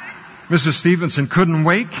 Mrs. Stevenson couldn't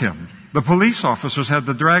wake him. The police officers had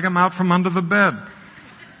to drag him out from under the bed.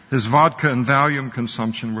 His vodka and Valium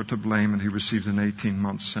consumption were to blame, and he received an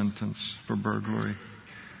 18-month sentence for burglary.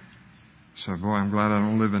 So, boy, I'm glad I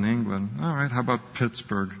don't live in England. All right, how about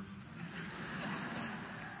Pittsburgh?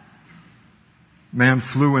 Man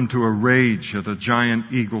flew into a rage at a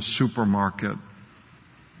Giant Eagle supermarket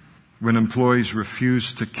when employees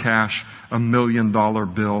refused to cash a $1 million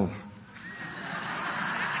bill.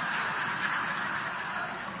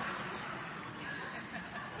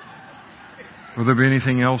 Will there be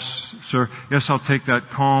anything else, sir? Yes, I'll take that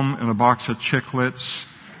comb and a box of chiclets.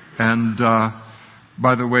 And,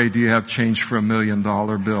 by the way, do you have change for a $1 million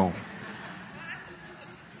bill?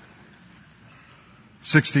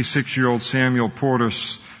 66-year-old Samuel Porter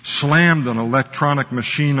slammed an electronic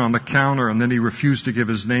machine on the counter, and then he refused to give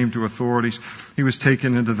his name to authorities. He was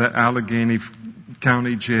taken into the Allegheny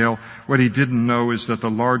County Jail. What he didn't know is that the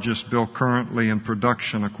largest bill currently in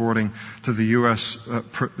production, according to the U.S.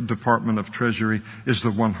 Department of Treasury, is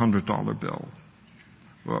the $100 bill.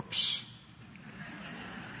 Whoops.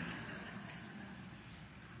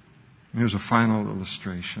 Here's a final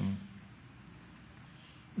illustration.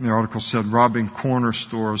 The article said robbing corner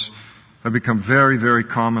stores have become very, very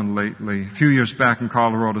common lately. A few years back in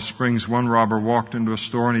Colorado Springs, one robber walked into a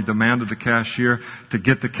store and he demanded the cashier to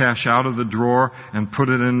get the cash out of the drawer and put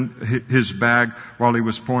it in his bag while he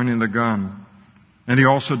was pointing the gun. And he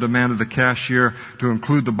also demanded the cashier to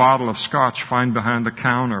include the bottle of scotch found behind the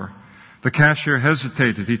counter. The cashier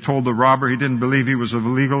hesitated. He told the robber he didn't believe he was of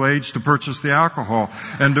legal age to purchase the alcohol.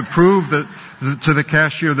 And to prove that to the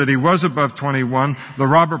cashier that he was above 21, the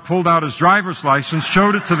robber pulled out his driver's license,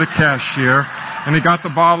 showed it to the cashier, and he got the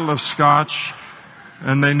bottle of scotch,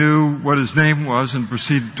 and they knew what his name was and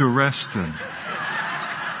proceeded to arrest him.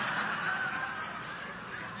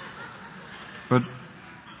 But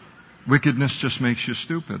Wickedness just makes you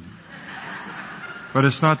stupid. But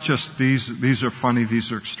it's not just these are funny,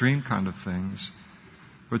 these are extreme kind of things.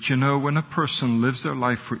 But you know, when a person lives their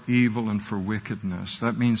life for evil and for wickedness,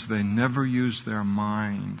 that means they never use their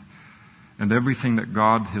mind and everything that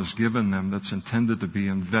God has given them that's intended to be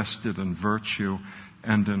invested in virtue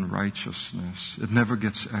and in righteousness. It never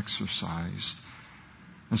gets exercised.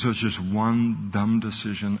 And so it's just one dumb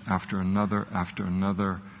decision after another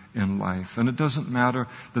in life. And it doesn't matter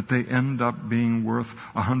that they end up being worth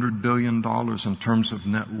 $100 billion in terms of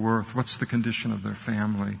net worth. What's the condition of their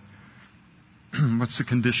family? What's the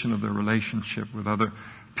condition of their relationship with other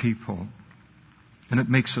people? And it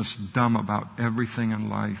makes us dumb about everything in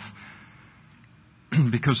life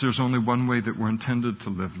because there's only one way that we're intended to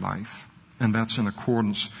live life, and that's in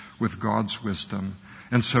accordance with God's wisdom.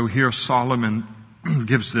 And so here Solomon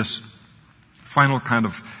gives this final kind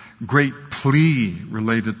of great plea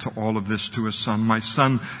related to all of this to his son. My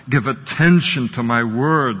son, give attention to my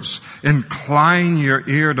words. Incline your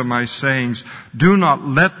ear to my sayings. Do not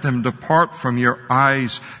let them depart from your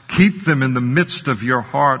eyes. Keep them in the midst of your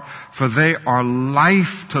heart, for they are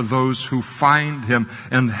life to those who find him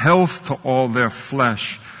and health to all their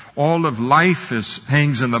flesh. All of life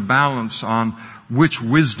hangs in the balance on which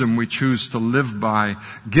wisdom we choose to live by.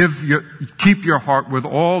 Keep your heart with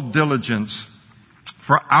all diligence,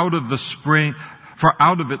 for out of its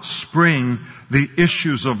spring the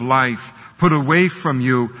issues of life. Put away from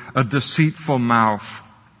you a deceitful mouth,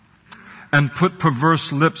 and put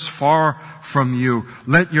perverse lips far from you.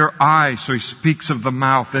 Let your eyes, so he speaks of the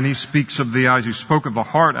mouth, then he speaks of the eyes. He spoke of the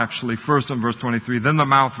heart actually first in verse 23, then the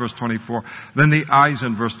mouth, verse 24, then the eyes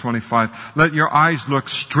in verse 25. Let your eyes look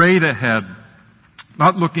straight ahead,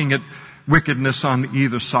 not looking at wickedness on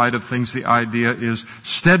either side of things. The idea is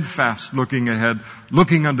steadfast looking ahead,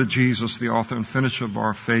 looking unto Jesus, the author and finisher of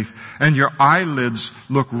our faith. And your eyelids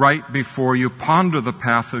look right before you. Ponder the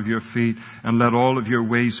path of your feet, and let all of your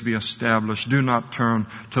ways be established. Do not turn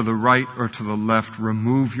to the right or to the left.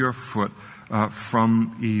 Remove your foot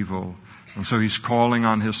from evil. And so he's calling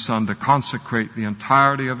on his son to consecrate the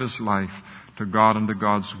entirety of his life to God and to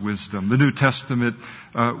God's wisdom. The New Testament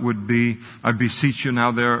would be, I beseech you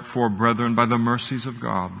now therefore, brethren, by the mercies of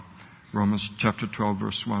God, Romans chapter 12,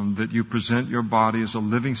 verse 1, that you present your body as a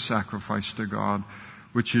living sacrifice to God,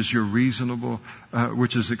 which is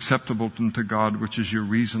acceptable unto God, which is your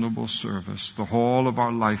reasonable service. The whole of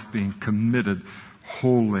our life being committed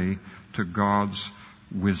wholly to God's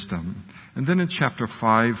wisdom. And then in chapter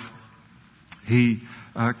 5, he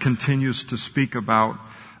continues to speak about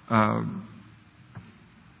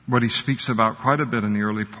what he speaks about quite a bit in the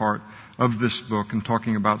early part of this book, and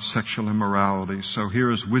talking about sexual immorality. So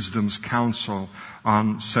here is wisdom's counsel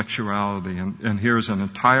on sexuality, and here is an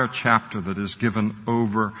entire chapter that is given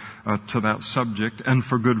over to that subject, and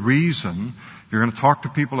for good reason. If you're going to talk to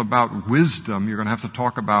people about wisdom, you're going to have to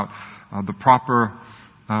talk about the proper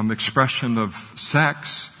expression of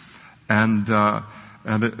sex, and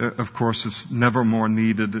of course, it's never more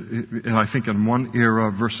needed. And I think in one era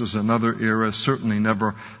versus another era, certainly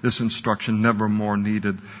this instruction never more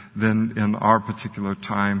needed than in our particular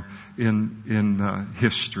time in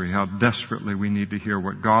history. How desperately we need to hear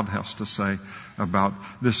what God has to say about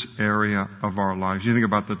this area of our lives. You think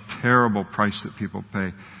about the terrible price that people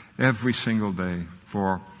pay every single day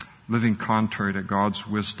for living contrary to God's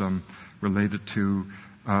wisdom related to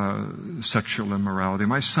sexual immorality.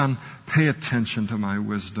 My son, pay attention to my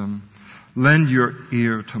wisdom. Lend your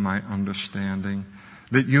ear to my understanding,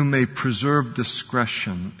 that you may preserve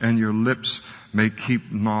discretion and your lips may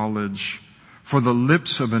keep knowledge. For the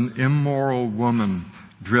lips of an immoral woman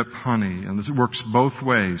drip honey. And this works both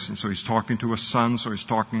ways. And so he's talking to a son, so he's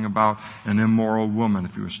talking about an immoral woman.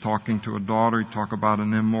 If he was talking to a daughter, he'd talk about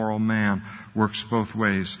an immoral man. Works both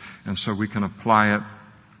ways. And so we can apply it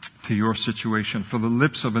to your situation. For the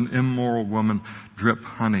lips of an immoral woman drip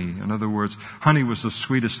honey. In other words, honey was the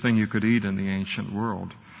sweetest thing you could eat in the ancient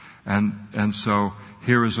world. And so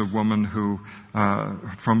here is a woman who,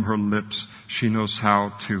 from her lips, she knows how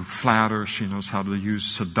to flatter, she knows how to use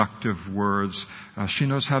seductive words, she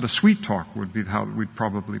knows how to sweet talk, would be how we'd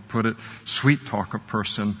probably put it, sweet talk a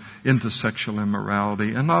person into sexual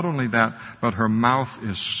immorality. And not only that, but her mouth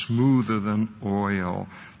is smoother than oil,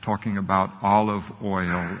 talking about olive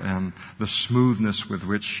oil and the smoothness with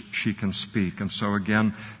which she can speak. And so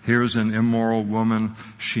again, here's an immoral woman.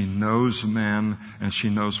 She knows men and she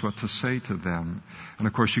knows what to say to them. And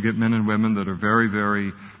of course you get men and women that are very,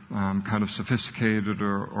 very kind of sophisticated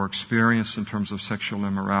or experienced in terms of sexual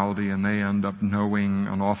immorality, and they end up knowing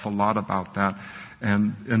an awful lot about that.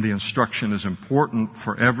 And the instruction is important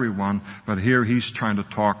for everyone, but here he's trying to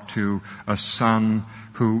talk to a son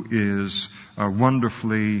who is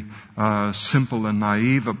wonderfully simple and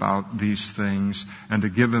naive about these things, and to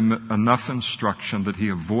give him enough instruction that he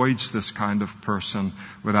avoids this kind of person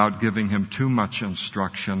without giving him too much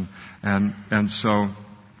instruction. And so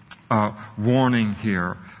warning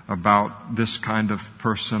here about this kind of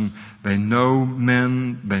person. They know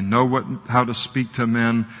men, they know how to speak to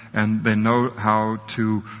men, and they know how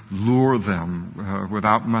to lure them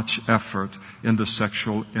without much effort into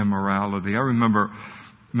sexual immorality. I remember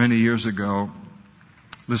many years ago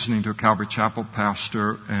listening to a Calvary Chapel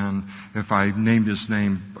pastor, and if I named his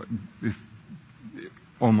name,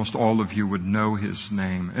 almost all of you would know his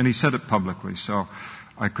name. And he said it publicly, so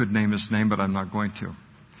I could name his name, but I'm not going to.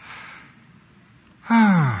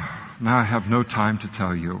 Now I have no time to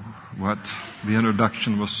tell you what the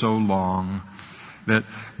introduction was so long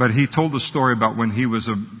but he told the story about when he was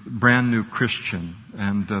a brand new Christian,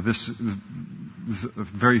 and this is a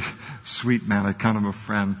very sweet man, a kind of a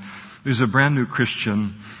friend. He was a brand new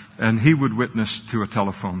Christian, and he would witness to a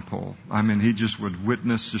telephone pole. I mean, he just would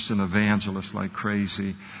witness, just an evangelist like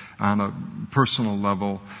crazy on a personal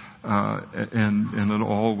level. In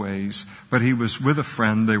all ways. But he was with a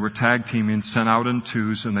friend. They were tag teaming, sent out in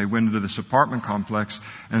twos, and they went into this apartment complex,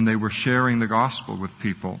 and they were sharing the gospel with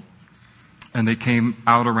people. And they came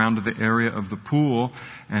out around to the area of the pool,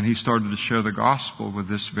 and he started to share the gospel with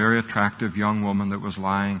this very attractive young woman that was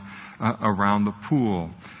lying around the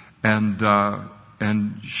pool. And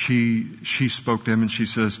she spoke to him, and she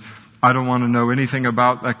says, "I don't want to know anything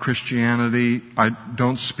about that Christianity.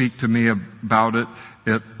 Don't speak to me about it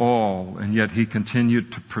at all." And yet he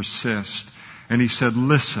continued to persist. And he said,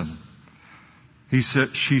 "Listen."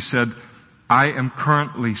 She said, "I am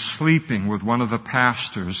currently sleeping with one of the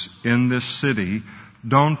pastors in this city.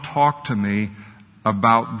 Don't talk to me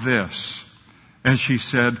about this." And she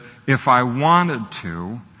said, "If I wanted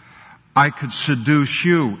to, I could seduce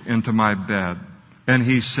you into my bed." And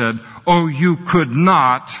he said, "Oh, you could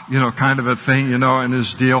not," kind of a thing, in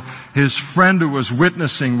his deal. His friend who was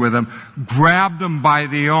witnessing with him grabbed him by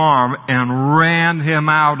the arm and ran him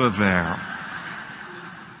out of there.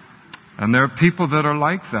 And there are people that are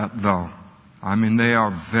like that, though. I mean, they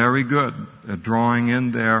are very good at drawing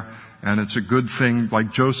in there, and it's a good thing,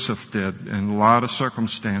 like Joseph did in a lot of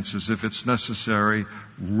circumstances. If it's necessary,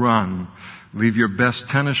 run. Leave your best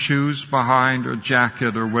tennis shoes behind, or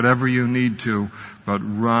jacket, or whatever you need to, but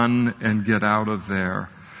run and get out of there.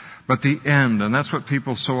 But the end, and that's what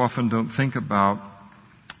people so often don't think about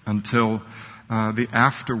until the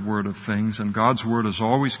afterword of things. And God's Word is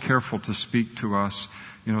always careful to speak to us.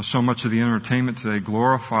 So much of the entertainment today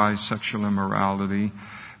glorifies sexual immorality,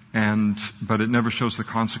 but it never shows the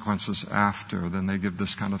consequences after. Then they give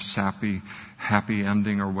this kind of sappy, happy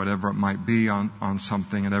ending or whatever it might be on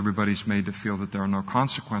something, and everybody's made to feel that there are no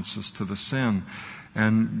consequences to the sin.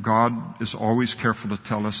 And God is always careful to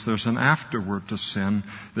tell us there's an afterward to sin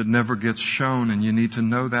that never gets shown, and you need to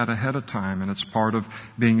know that ahead of time, and it's part of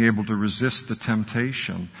being able to resist the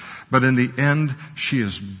temptation. But in the end, she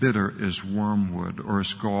is bitter as wormwood or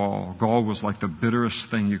as gall. Gall was like the bitterest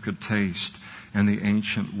thing you could taste in the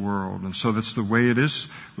ancient world. And so that's the way it is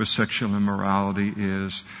with sexual immorality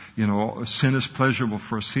is, sin is pleasurable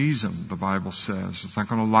for a season, the Bible says. It's not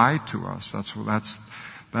going to lie to us.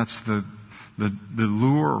 That's the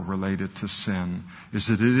lure related to sin, is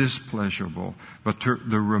that it is pleasurable. But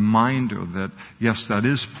the reminder that, yes, that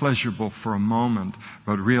is pleasurable for a moment,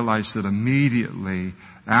 but realize that immediately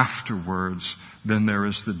afterwards, then there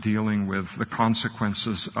is the dealing with the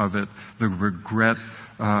consequences of it, the regret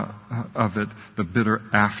of it, the bitter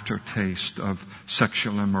aftertaste of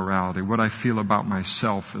sexual immorality, what I feel about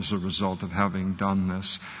myself as a result of having done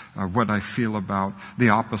this, what I feel about the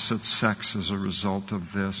opposite sex as a result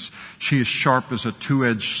of this. She is sharp as a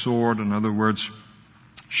two-edged sword. In other words,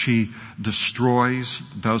 she destroys,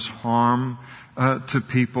 does harm to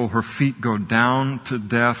people. Her feet go down to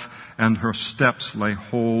death, and her steps lay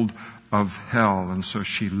hold of hell. And so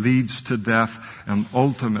she leads to death, and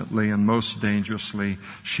ultimately and most dangerously,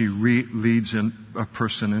 she leads a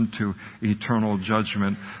person into eternal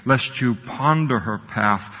judgment. Lest you ponder her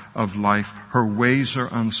path of life, her ways are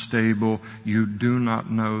unstable, you do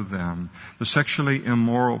not know them. The sexually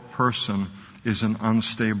immoral person is an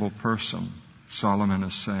unstable person, Solomon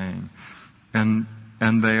is saying. And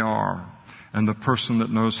they are. And the person that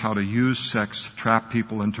knows how to use sex to trap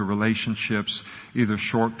people into relationships, either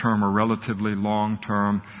short-term or relatively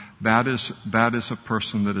long-term, that is a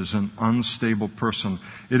person that is an unstable person.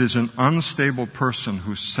 It is an unstable person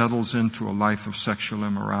who settles into a life of sexual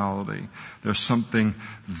immorality. There's something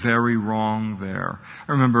very wrong there.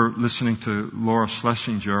 I remember listening to Laura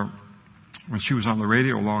Schlesinger when she was on the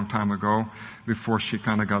radio a long time ago, before she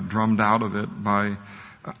kind of got drummed out of it by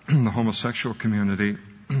the homosexual community.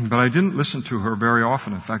 But I didn't listen to her very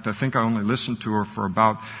often. In fact, I think I only listened to her for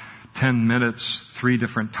about 10 minutes, 3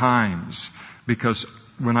 different times, because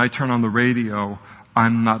when I turn on the radio,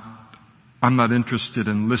 I'm not interested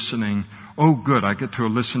in listening. Oh, good, I get to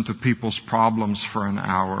listen to people's problems for an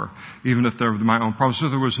hour, even if they're my own problems. So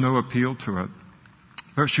there was no appeal to it.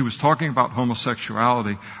 But she was talking about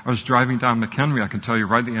homosexuality. I was driving down McHenry, I can tell you,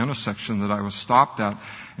 right at the intersection that I was stopped at,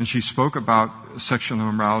 and she spoke about sexual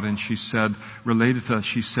immorality, and she said, related to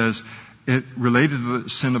the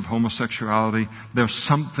sin of homosexuality, there's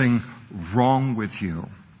something wrong with you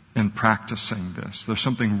in practicing this. There's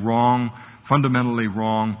something wrong, fundamentally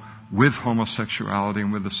wrong, with homosexuality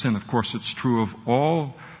and with the sin. Of course, it's true of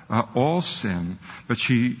all sin. But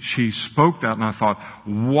she spoke that, and I thought,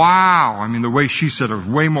 wow! I mean, the way she said it,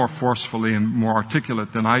 way more forcefully and more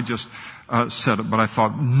articulate than I just said it. But I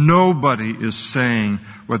thought, nobody is saying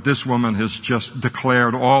what this woman has just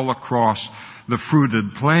declared all across the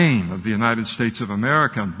fruited plain of the United States of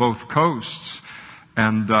America on both coasts.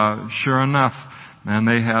 And sure enough, and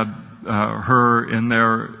they had her in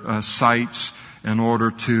their sights in order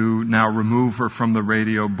to now remove her from the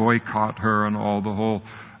radio, boycott her, and all the whole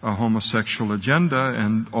homosexual agenda,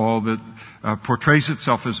 and all that portrays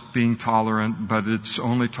itself as being tolerant, but it's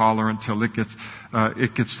only tolerant till it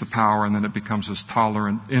gets the power, and then it becomes as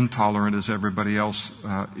intolerant as everybody else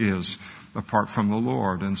is, apart from the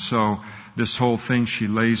Lord. And so this whole thing, she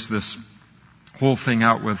lays this whole thing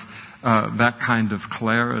out with that kind of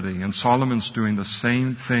clarity. And Solomon's doing the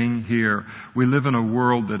same thing here. We live in a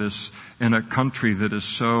world that is, in a country that is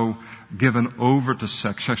so given over to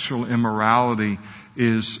sex. Sexual immorality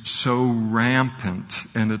is so rampant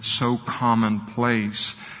and it's so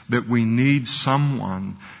commonplace that we need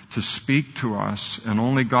someone to speak to us, and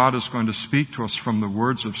only God is going to speak to us from the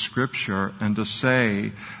words of Scripture, and to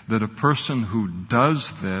say that a person who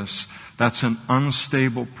does this, that's an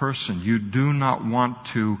unstable person. You do not want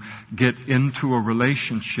to get into a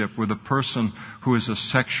relationship with a person who is a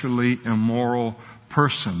sexually immoral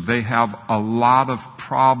person. They have a lot of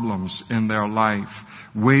problems in their life,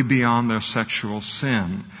 way beyond their sexual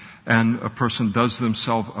sin. And a person does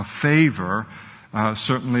themselves a favor,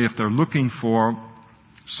 certainly if they're looking for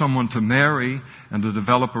someone to marry and to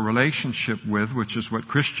develop a relationship with, which is what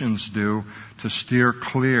Christians do, to steer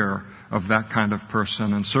clear of that kind of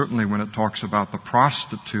person. And certainly when it talks about the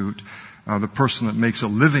prostitute, the person that makes a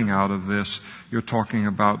living out of this, you're talking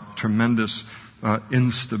about tremendous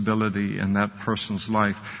instability in that person's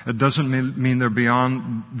life. It doesn't mean they're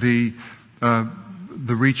beyond the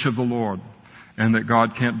reach of the Lord, and that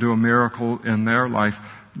God can't do a miracle in their life.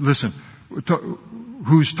 Listen,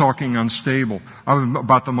 who's talking unstable? I'm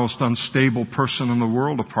about the most unstable person in the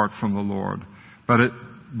world apart from the Lord. But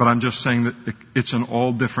I'm just saying that it's in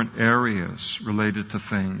all different areas related to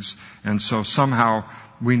things. And so somehow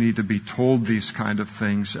we need to be told these kind of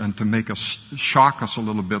things, and to make us, shock us a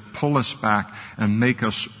little bit, pull us back, and make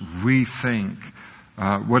us rethink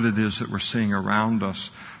what it is that we're seeing around us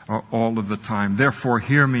all of the time. Therefore,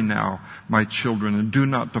 hear me now, my children, and do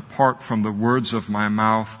not depart from the words of my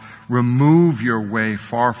mouth. Remove your way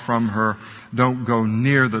far from her. Don't go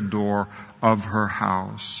near the door of her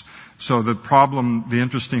house. So the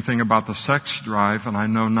interesting thing about the sex drive, and I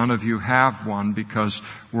know none of you have one because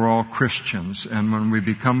we're all Christians, and when we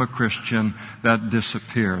become a Christian, that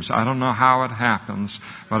disappears. I don't know how it happens,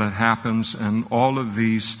 but it happens, and all of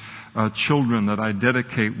these children that I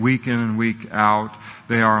dedicate week in and week out,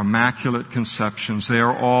 they are immaculate conceptions. They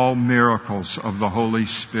are all miracles of the Holy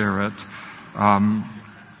Spirit.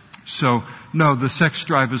 So, no, the sex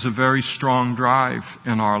drive is a very strong drive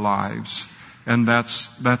in our lives. And that's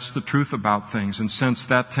the truth about things. And since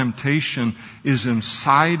that temptation is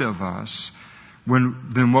inside of us,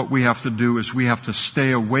 then what we have to do is we have to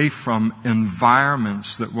stay away from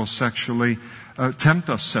environments that will sexually tempt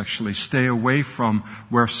us sexually. Stay away from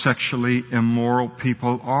where sexually immoral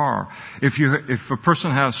people are. If a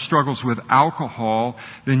person has struggles with alcohol,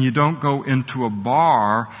 then you don't go into a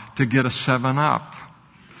bar to get a 7-Up.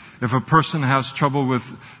 If a person has trouble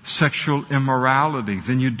with sexual immorality,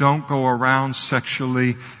 then you don't go around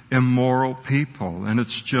sexually immoral people. And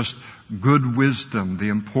it's just good wisdom, the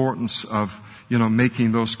importance of,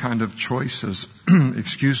 making those kind of choices,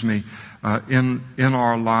 in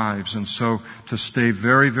our lives. And so to stay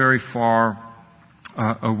very, very far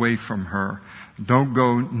away from her. Don't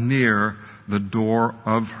go near the door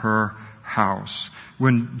of her house.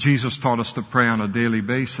 When Jesus taught us to pray on a daily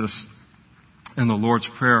basis in the Lord's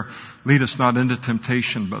Prayer, lead us not into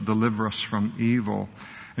temptation, but deliver us from evil.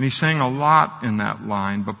 And he's saying a lot in that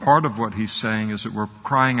line, but part of what he's saying is that we're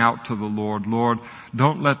crying out to the Lord, Lord,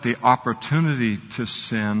 don't let the opportunity to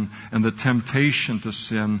sin and the temptation to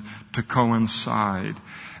sin to coincide.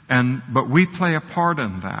 But we play a part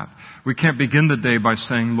in that. We can't begin the day by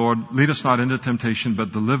saying, Lord, lead us not into temptation,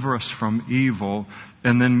 but deliver us from evil.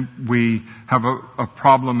 And then we have a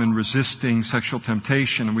problem in resisting sexual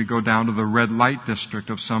temptation, and we go down to the red light district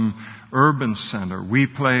of some urban center. We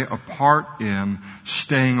play a part in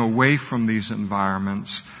staying away from these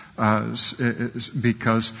environments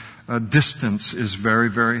because distance is very,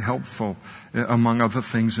 very helpful, among other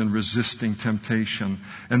things, in resisting temptation.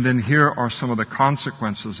 And then here are some of the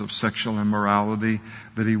consequences of sexual immorality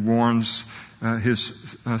that he warns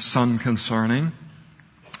his son concerning.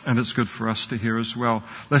 And it's good for us to hear as well.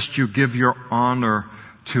 Lest you give your honor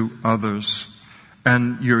to others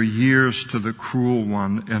and your years to the cruel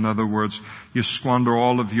one. In other words, you squander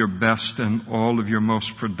all of your best and all of your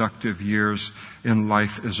most productive years in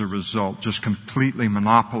life as a result, just completely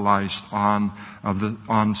monopolized on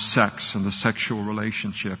sex and the sexual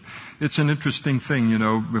relationship. It's an interesting thing,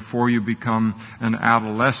 before you become an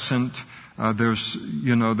adolescent, there's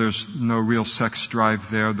no real sex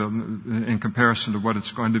drive there in comparison to what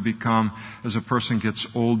it's going to become as a person gets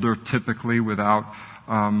older, typically without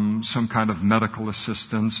some kind of medical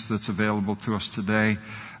assistance that's available to us today.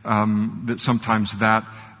 That sometimes that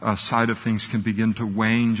side of things can begin to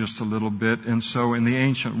wane just a little bit. And so in the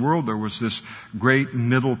ancient world, there was this great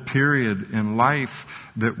middle period in life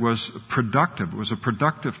that was productive. It was a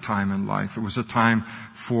productive time in life. It was a time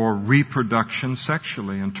for reproduction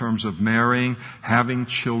sexually in terms of marrying, having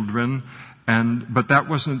children. But that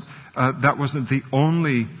wasn't the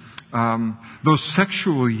only. Those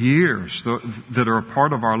sexual years that are a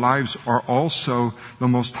part of our lives are also the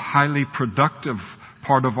most highly productive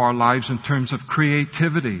part of our lives in terms of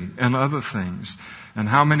creativity and other things. And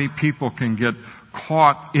how many people can get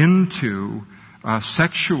caught into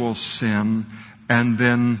sexual sin, and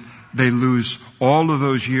then they lose all of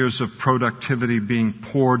those years of productivity being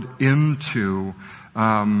poured into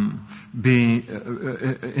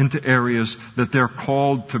into areas that they're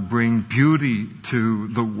called to bring beauty to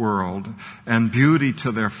the world and beauty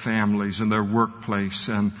to their families and their workplace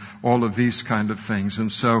and all of these kind of things.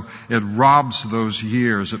 And so it robs those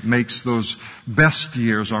years. It makes those best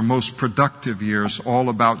years, our most productive years, all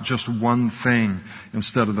about just one thing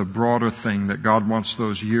instead of the broader thing that God wants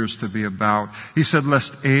those years to be about. He said,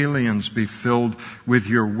 lest aliens be filled with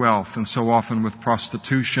your wealth. And so often with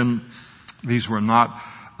prostitution, these were not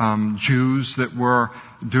Jews that were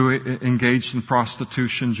engaged in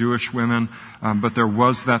prostitution, Jewish women, but there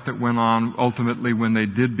was that went on. Ultimately, when they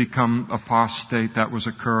did become apostate, that was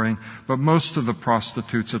occurring. But most of the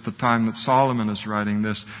prostitutes at the time that Solomon is writing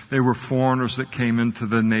this, they were foreigners that came into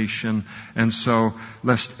the nation. And so,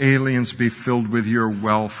 lest aliens be filled with your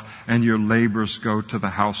wealth and your labors go to the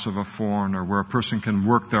house of a foreigner, where a person can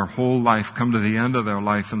work their whole life, come to the end of their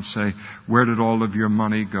life and say, where did all of your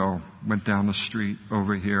money go? Went down the street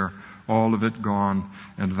over here. All of it gone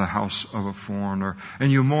into the house of a foreigner.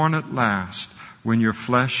 And you mourn at last when your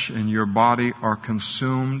flesh and your body are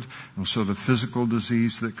consumed. And so the physical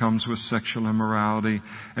disease that comes with sexual immorality.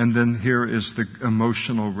 And then here is the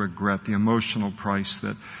emotional regret, the emotional price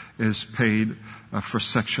that is paid for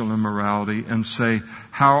sexual immorality, and say,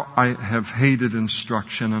 how I have hated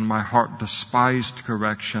instruction and my heart despised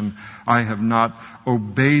correction. I have not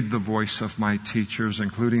obeyed the voice of my teachers,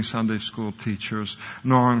 including Sunday school teachers,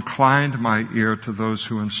 nor inclined my ear to those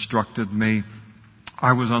who instructed me.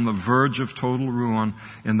 I was on the verge of total ruin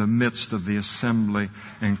in the midst of the assembly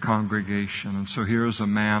and congregation. And so here is a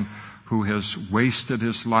man who has wasted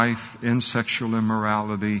his life in sexual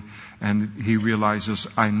immorality, and he realizes,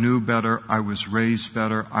 I knew better, I was raised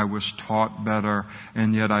better, I was taught better,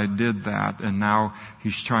 and yet I did that. And now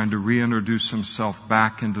he's trying to reintroduce himself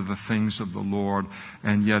back into the things of the Lord,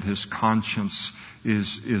 and yet his conscience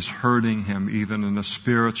is hurting him, even in a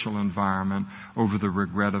spiritual environment, over the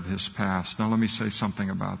regret of his past. Now let me say something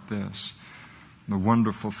about this. The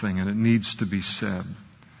wonderful thing, and it needs to be said,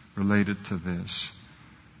 related to this,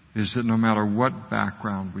 is that no matter what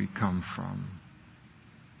background we come from,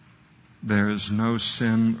 there is no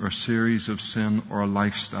sin or series of sin or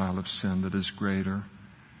lifestyle of sin that is greater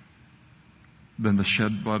than the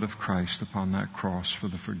shed blood of Christ upon that cross for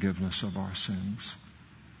the forgiveness of our sins.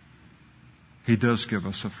 He does give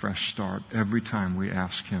us a fresh start every time we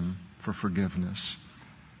ask Him for forgiveness.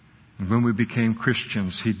 And when we became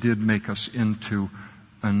Christians, He did make us into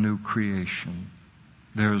a new creation.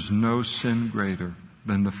 There is no sin greater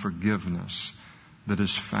than the forgiveness that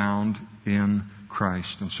is found in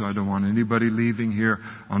Christ. And so I don't want anybody leaving here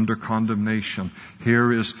under condemnation.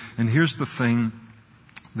 Here's the thing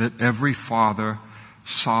that every father,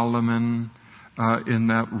 Solomon in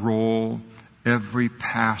that role, every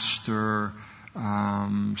pastor,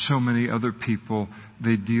 so many other people,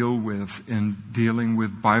 they deal with in dealing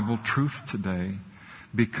with Bible truth today.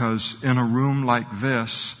 Because in a room like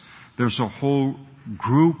this, there's a whole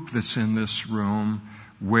group that's in this room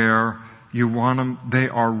where you want them, they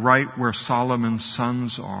are right where Solomon's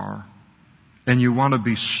sons are. And you want to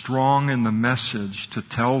be strong in the message to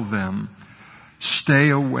tell them, stay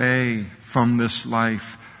away from this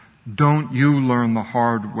life. Don't you learn the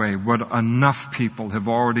hard way. What enough people have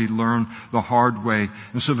already learned the hard way.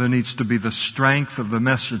 And so there needs to be the strength of the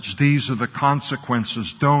message. These are the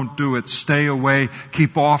consequences. Don't do it. Stay away.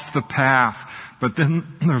 Keep off the path. But then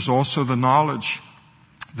there's also the knowledge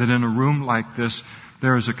that in a room like this,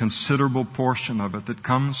 there is a considerable portion of it that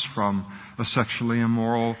comes from a sexually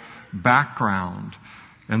immoral background.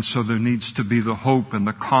 And so there needs to be the hope and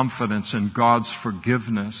the confidence in God's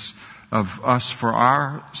forgiveness of us for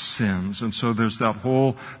our sins. And so there's that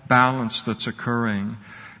whole balance that's occurring.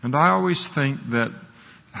 And I always think that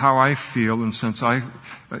how I feel, and since I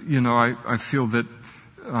feel that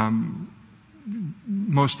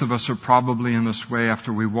most of us are probably in this way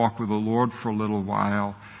after we walk with the Lord for a little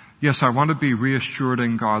while. Yes, I want to be reassured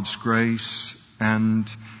in God's grace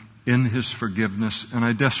and in His forgiveness, and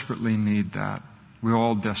I desperately need that. We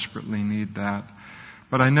all desperately need that.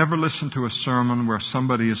 But I never listen to a sermon where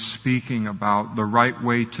somebody is speaking about the right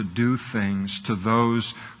way to do things to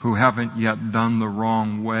those who haven't yet done the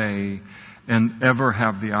wrong way, and ever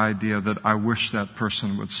have the idea that I wish that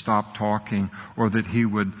person would stop talking or that he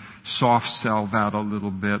would soft sell that a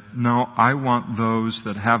little bit. No, I want those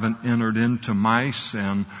that haven't entered into my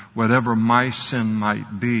sin, whatever my sin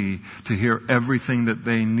might be, to hear everything that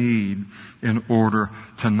they need in order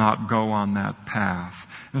to not go on that path.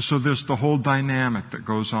 And so there's the whole dynamic that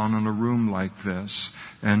goes on in a room like this.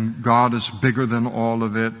 And God is bigger than all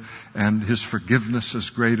of it, and His forgiveness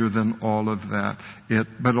is greater than all of that.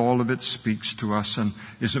 But all of it speaks to us and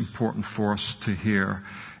is important for us to hear.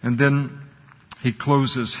 And then he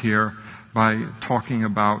closes here by talking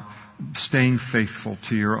about staying faithful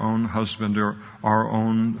to your own husband or our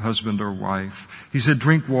own husband or wife. He said,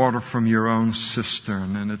 drink water from your own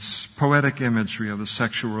cistern. And it's poetic imagery of the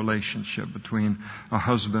sexual relationship between a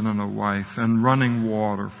husband and a wife, and running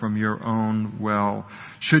water from your own well.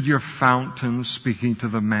 Should your fountains, speaking to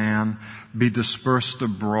the man, be dispersed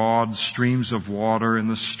abroad, streams of water in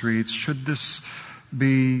the streets? Should this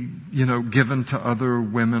be, given to other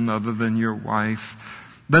women other than your wife?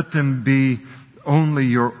 Let them be only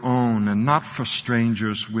your own and not for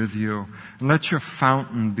strangers with you. And let your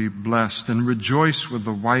fountain be blessed, and rejoice with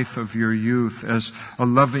the wife of your youth as a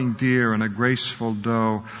loving deer and a graceful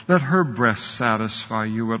doe. Let her breast satisfy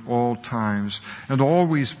you at all times, and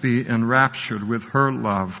always be enraptured with her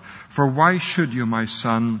love. For why should you, my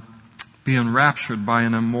son, be enraptured by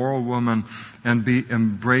an immoral woman and be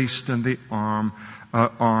embraced in the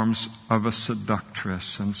arms of a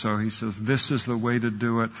seductress? And so he says, this is the way to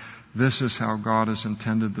do it. This is how God has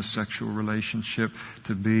intended the sexual relationship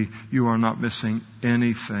to be. You are not missing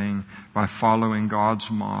anything by following God's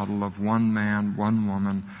model of one man, one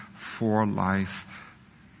woman for life.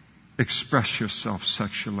 Express yourself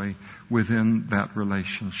sexually within that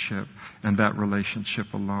relationship, and that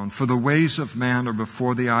relationship alone. For the ways of man are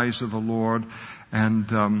before the eyes of the Lord, and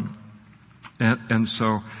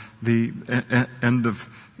so the end of,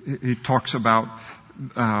 he talks about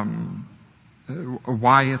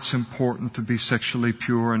why it's important to be sexually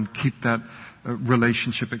pure and keep that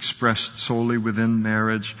relationship expressed solely within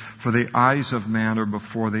marriage. For the eyes of man are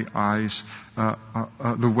before the eyes,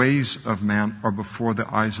 the ways of man are before the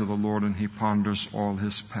eyes of the Lord, and He ponders all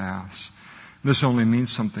His paths. This only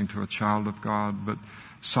means something to a child of God, but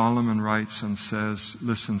Solomon writes and says,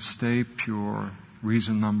 listen, stay pure.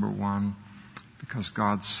 Reason number one, because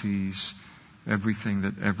God sees everything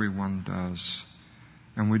that everyone does.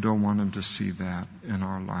 And we don't want Him to see that in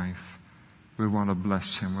our life. We want to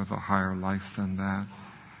bless Him with a higher life than that.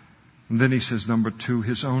 And then he says, number 2,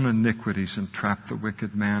 his own iniquities entrap the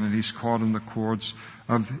wicked man, and he's caught in the cords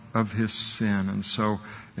of his sin. And so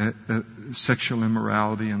sexual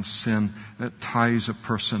immorality and sin ties a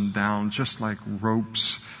person down, just like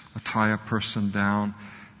ropes tie a person down.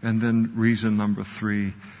 And then reason number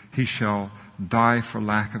 3, he shall die for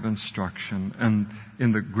lack of instruction, and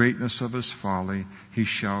in the greatness of his folly he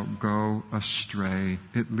shall go astray.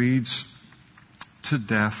 It leads to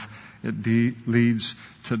death. It leads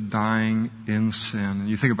to dying in sin. And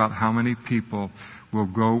you think about how many people will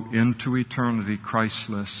go into eternity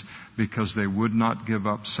Christless because they would not give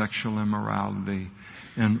up sexual immorality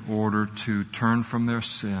in order to turn from their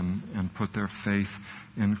sin and put their faith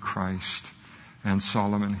in Christ. And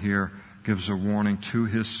Solomon here gives a warning to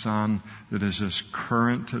his son that is as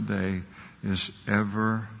current today as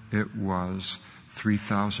ever it was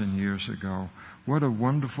 3,000 years ago. What a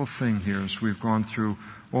wonderful thing here as we've gone through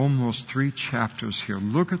almost 3 chapters here.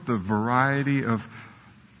 Look at the variety of...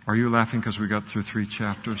 Are you laughing because we got through 3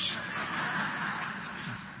 chapters?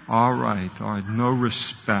 All right. No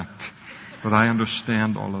respect. But I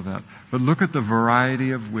understand all of that. But look at the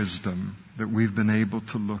variety of wisdom that we've been able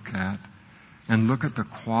to look at. And look at the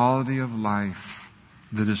quality of life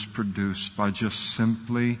that is produced by just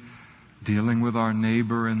simply dealing with our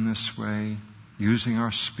neighbor in this way, using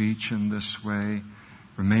our speech in this way,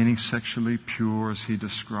 remaining sexually pure as he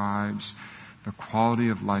describes, the quality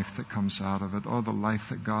of life that comes out of it, or the life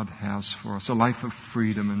that God has for us, a life of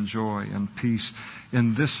freedom and joy and peace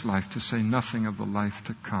in this life, to say nothing of the life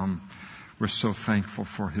to come. We're so thankful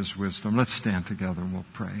for his wisdom. Let's stand together and we'll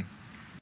pray.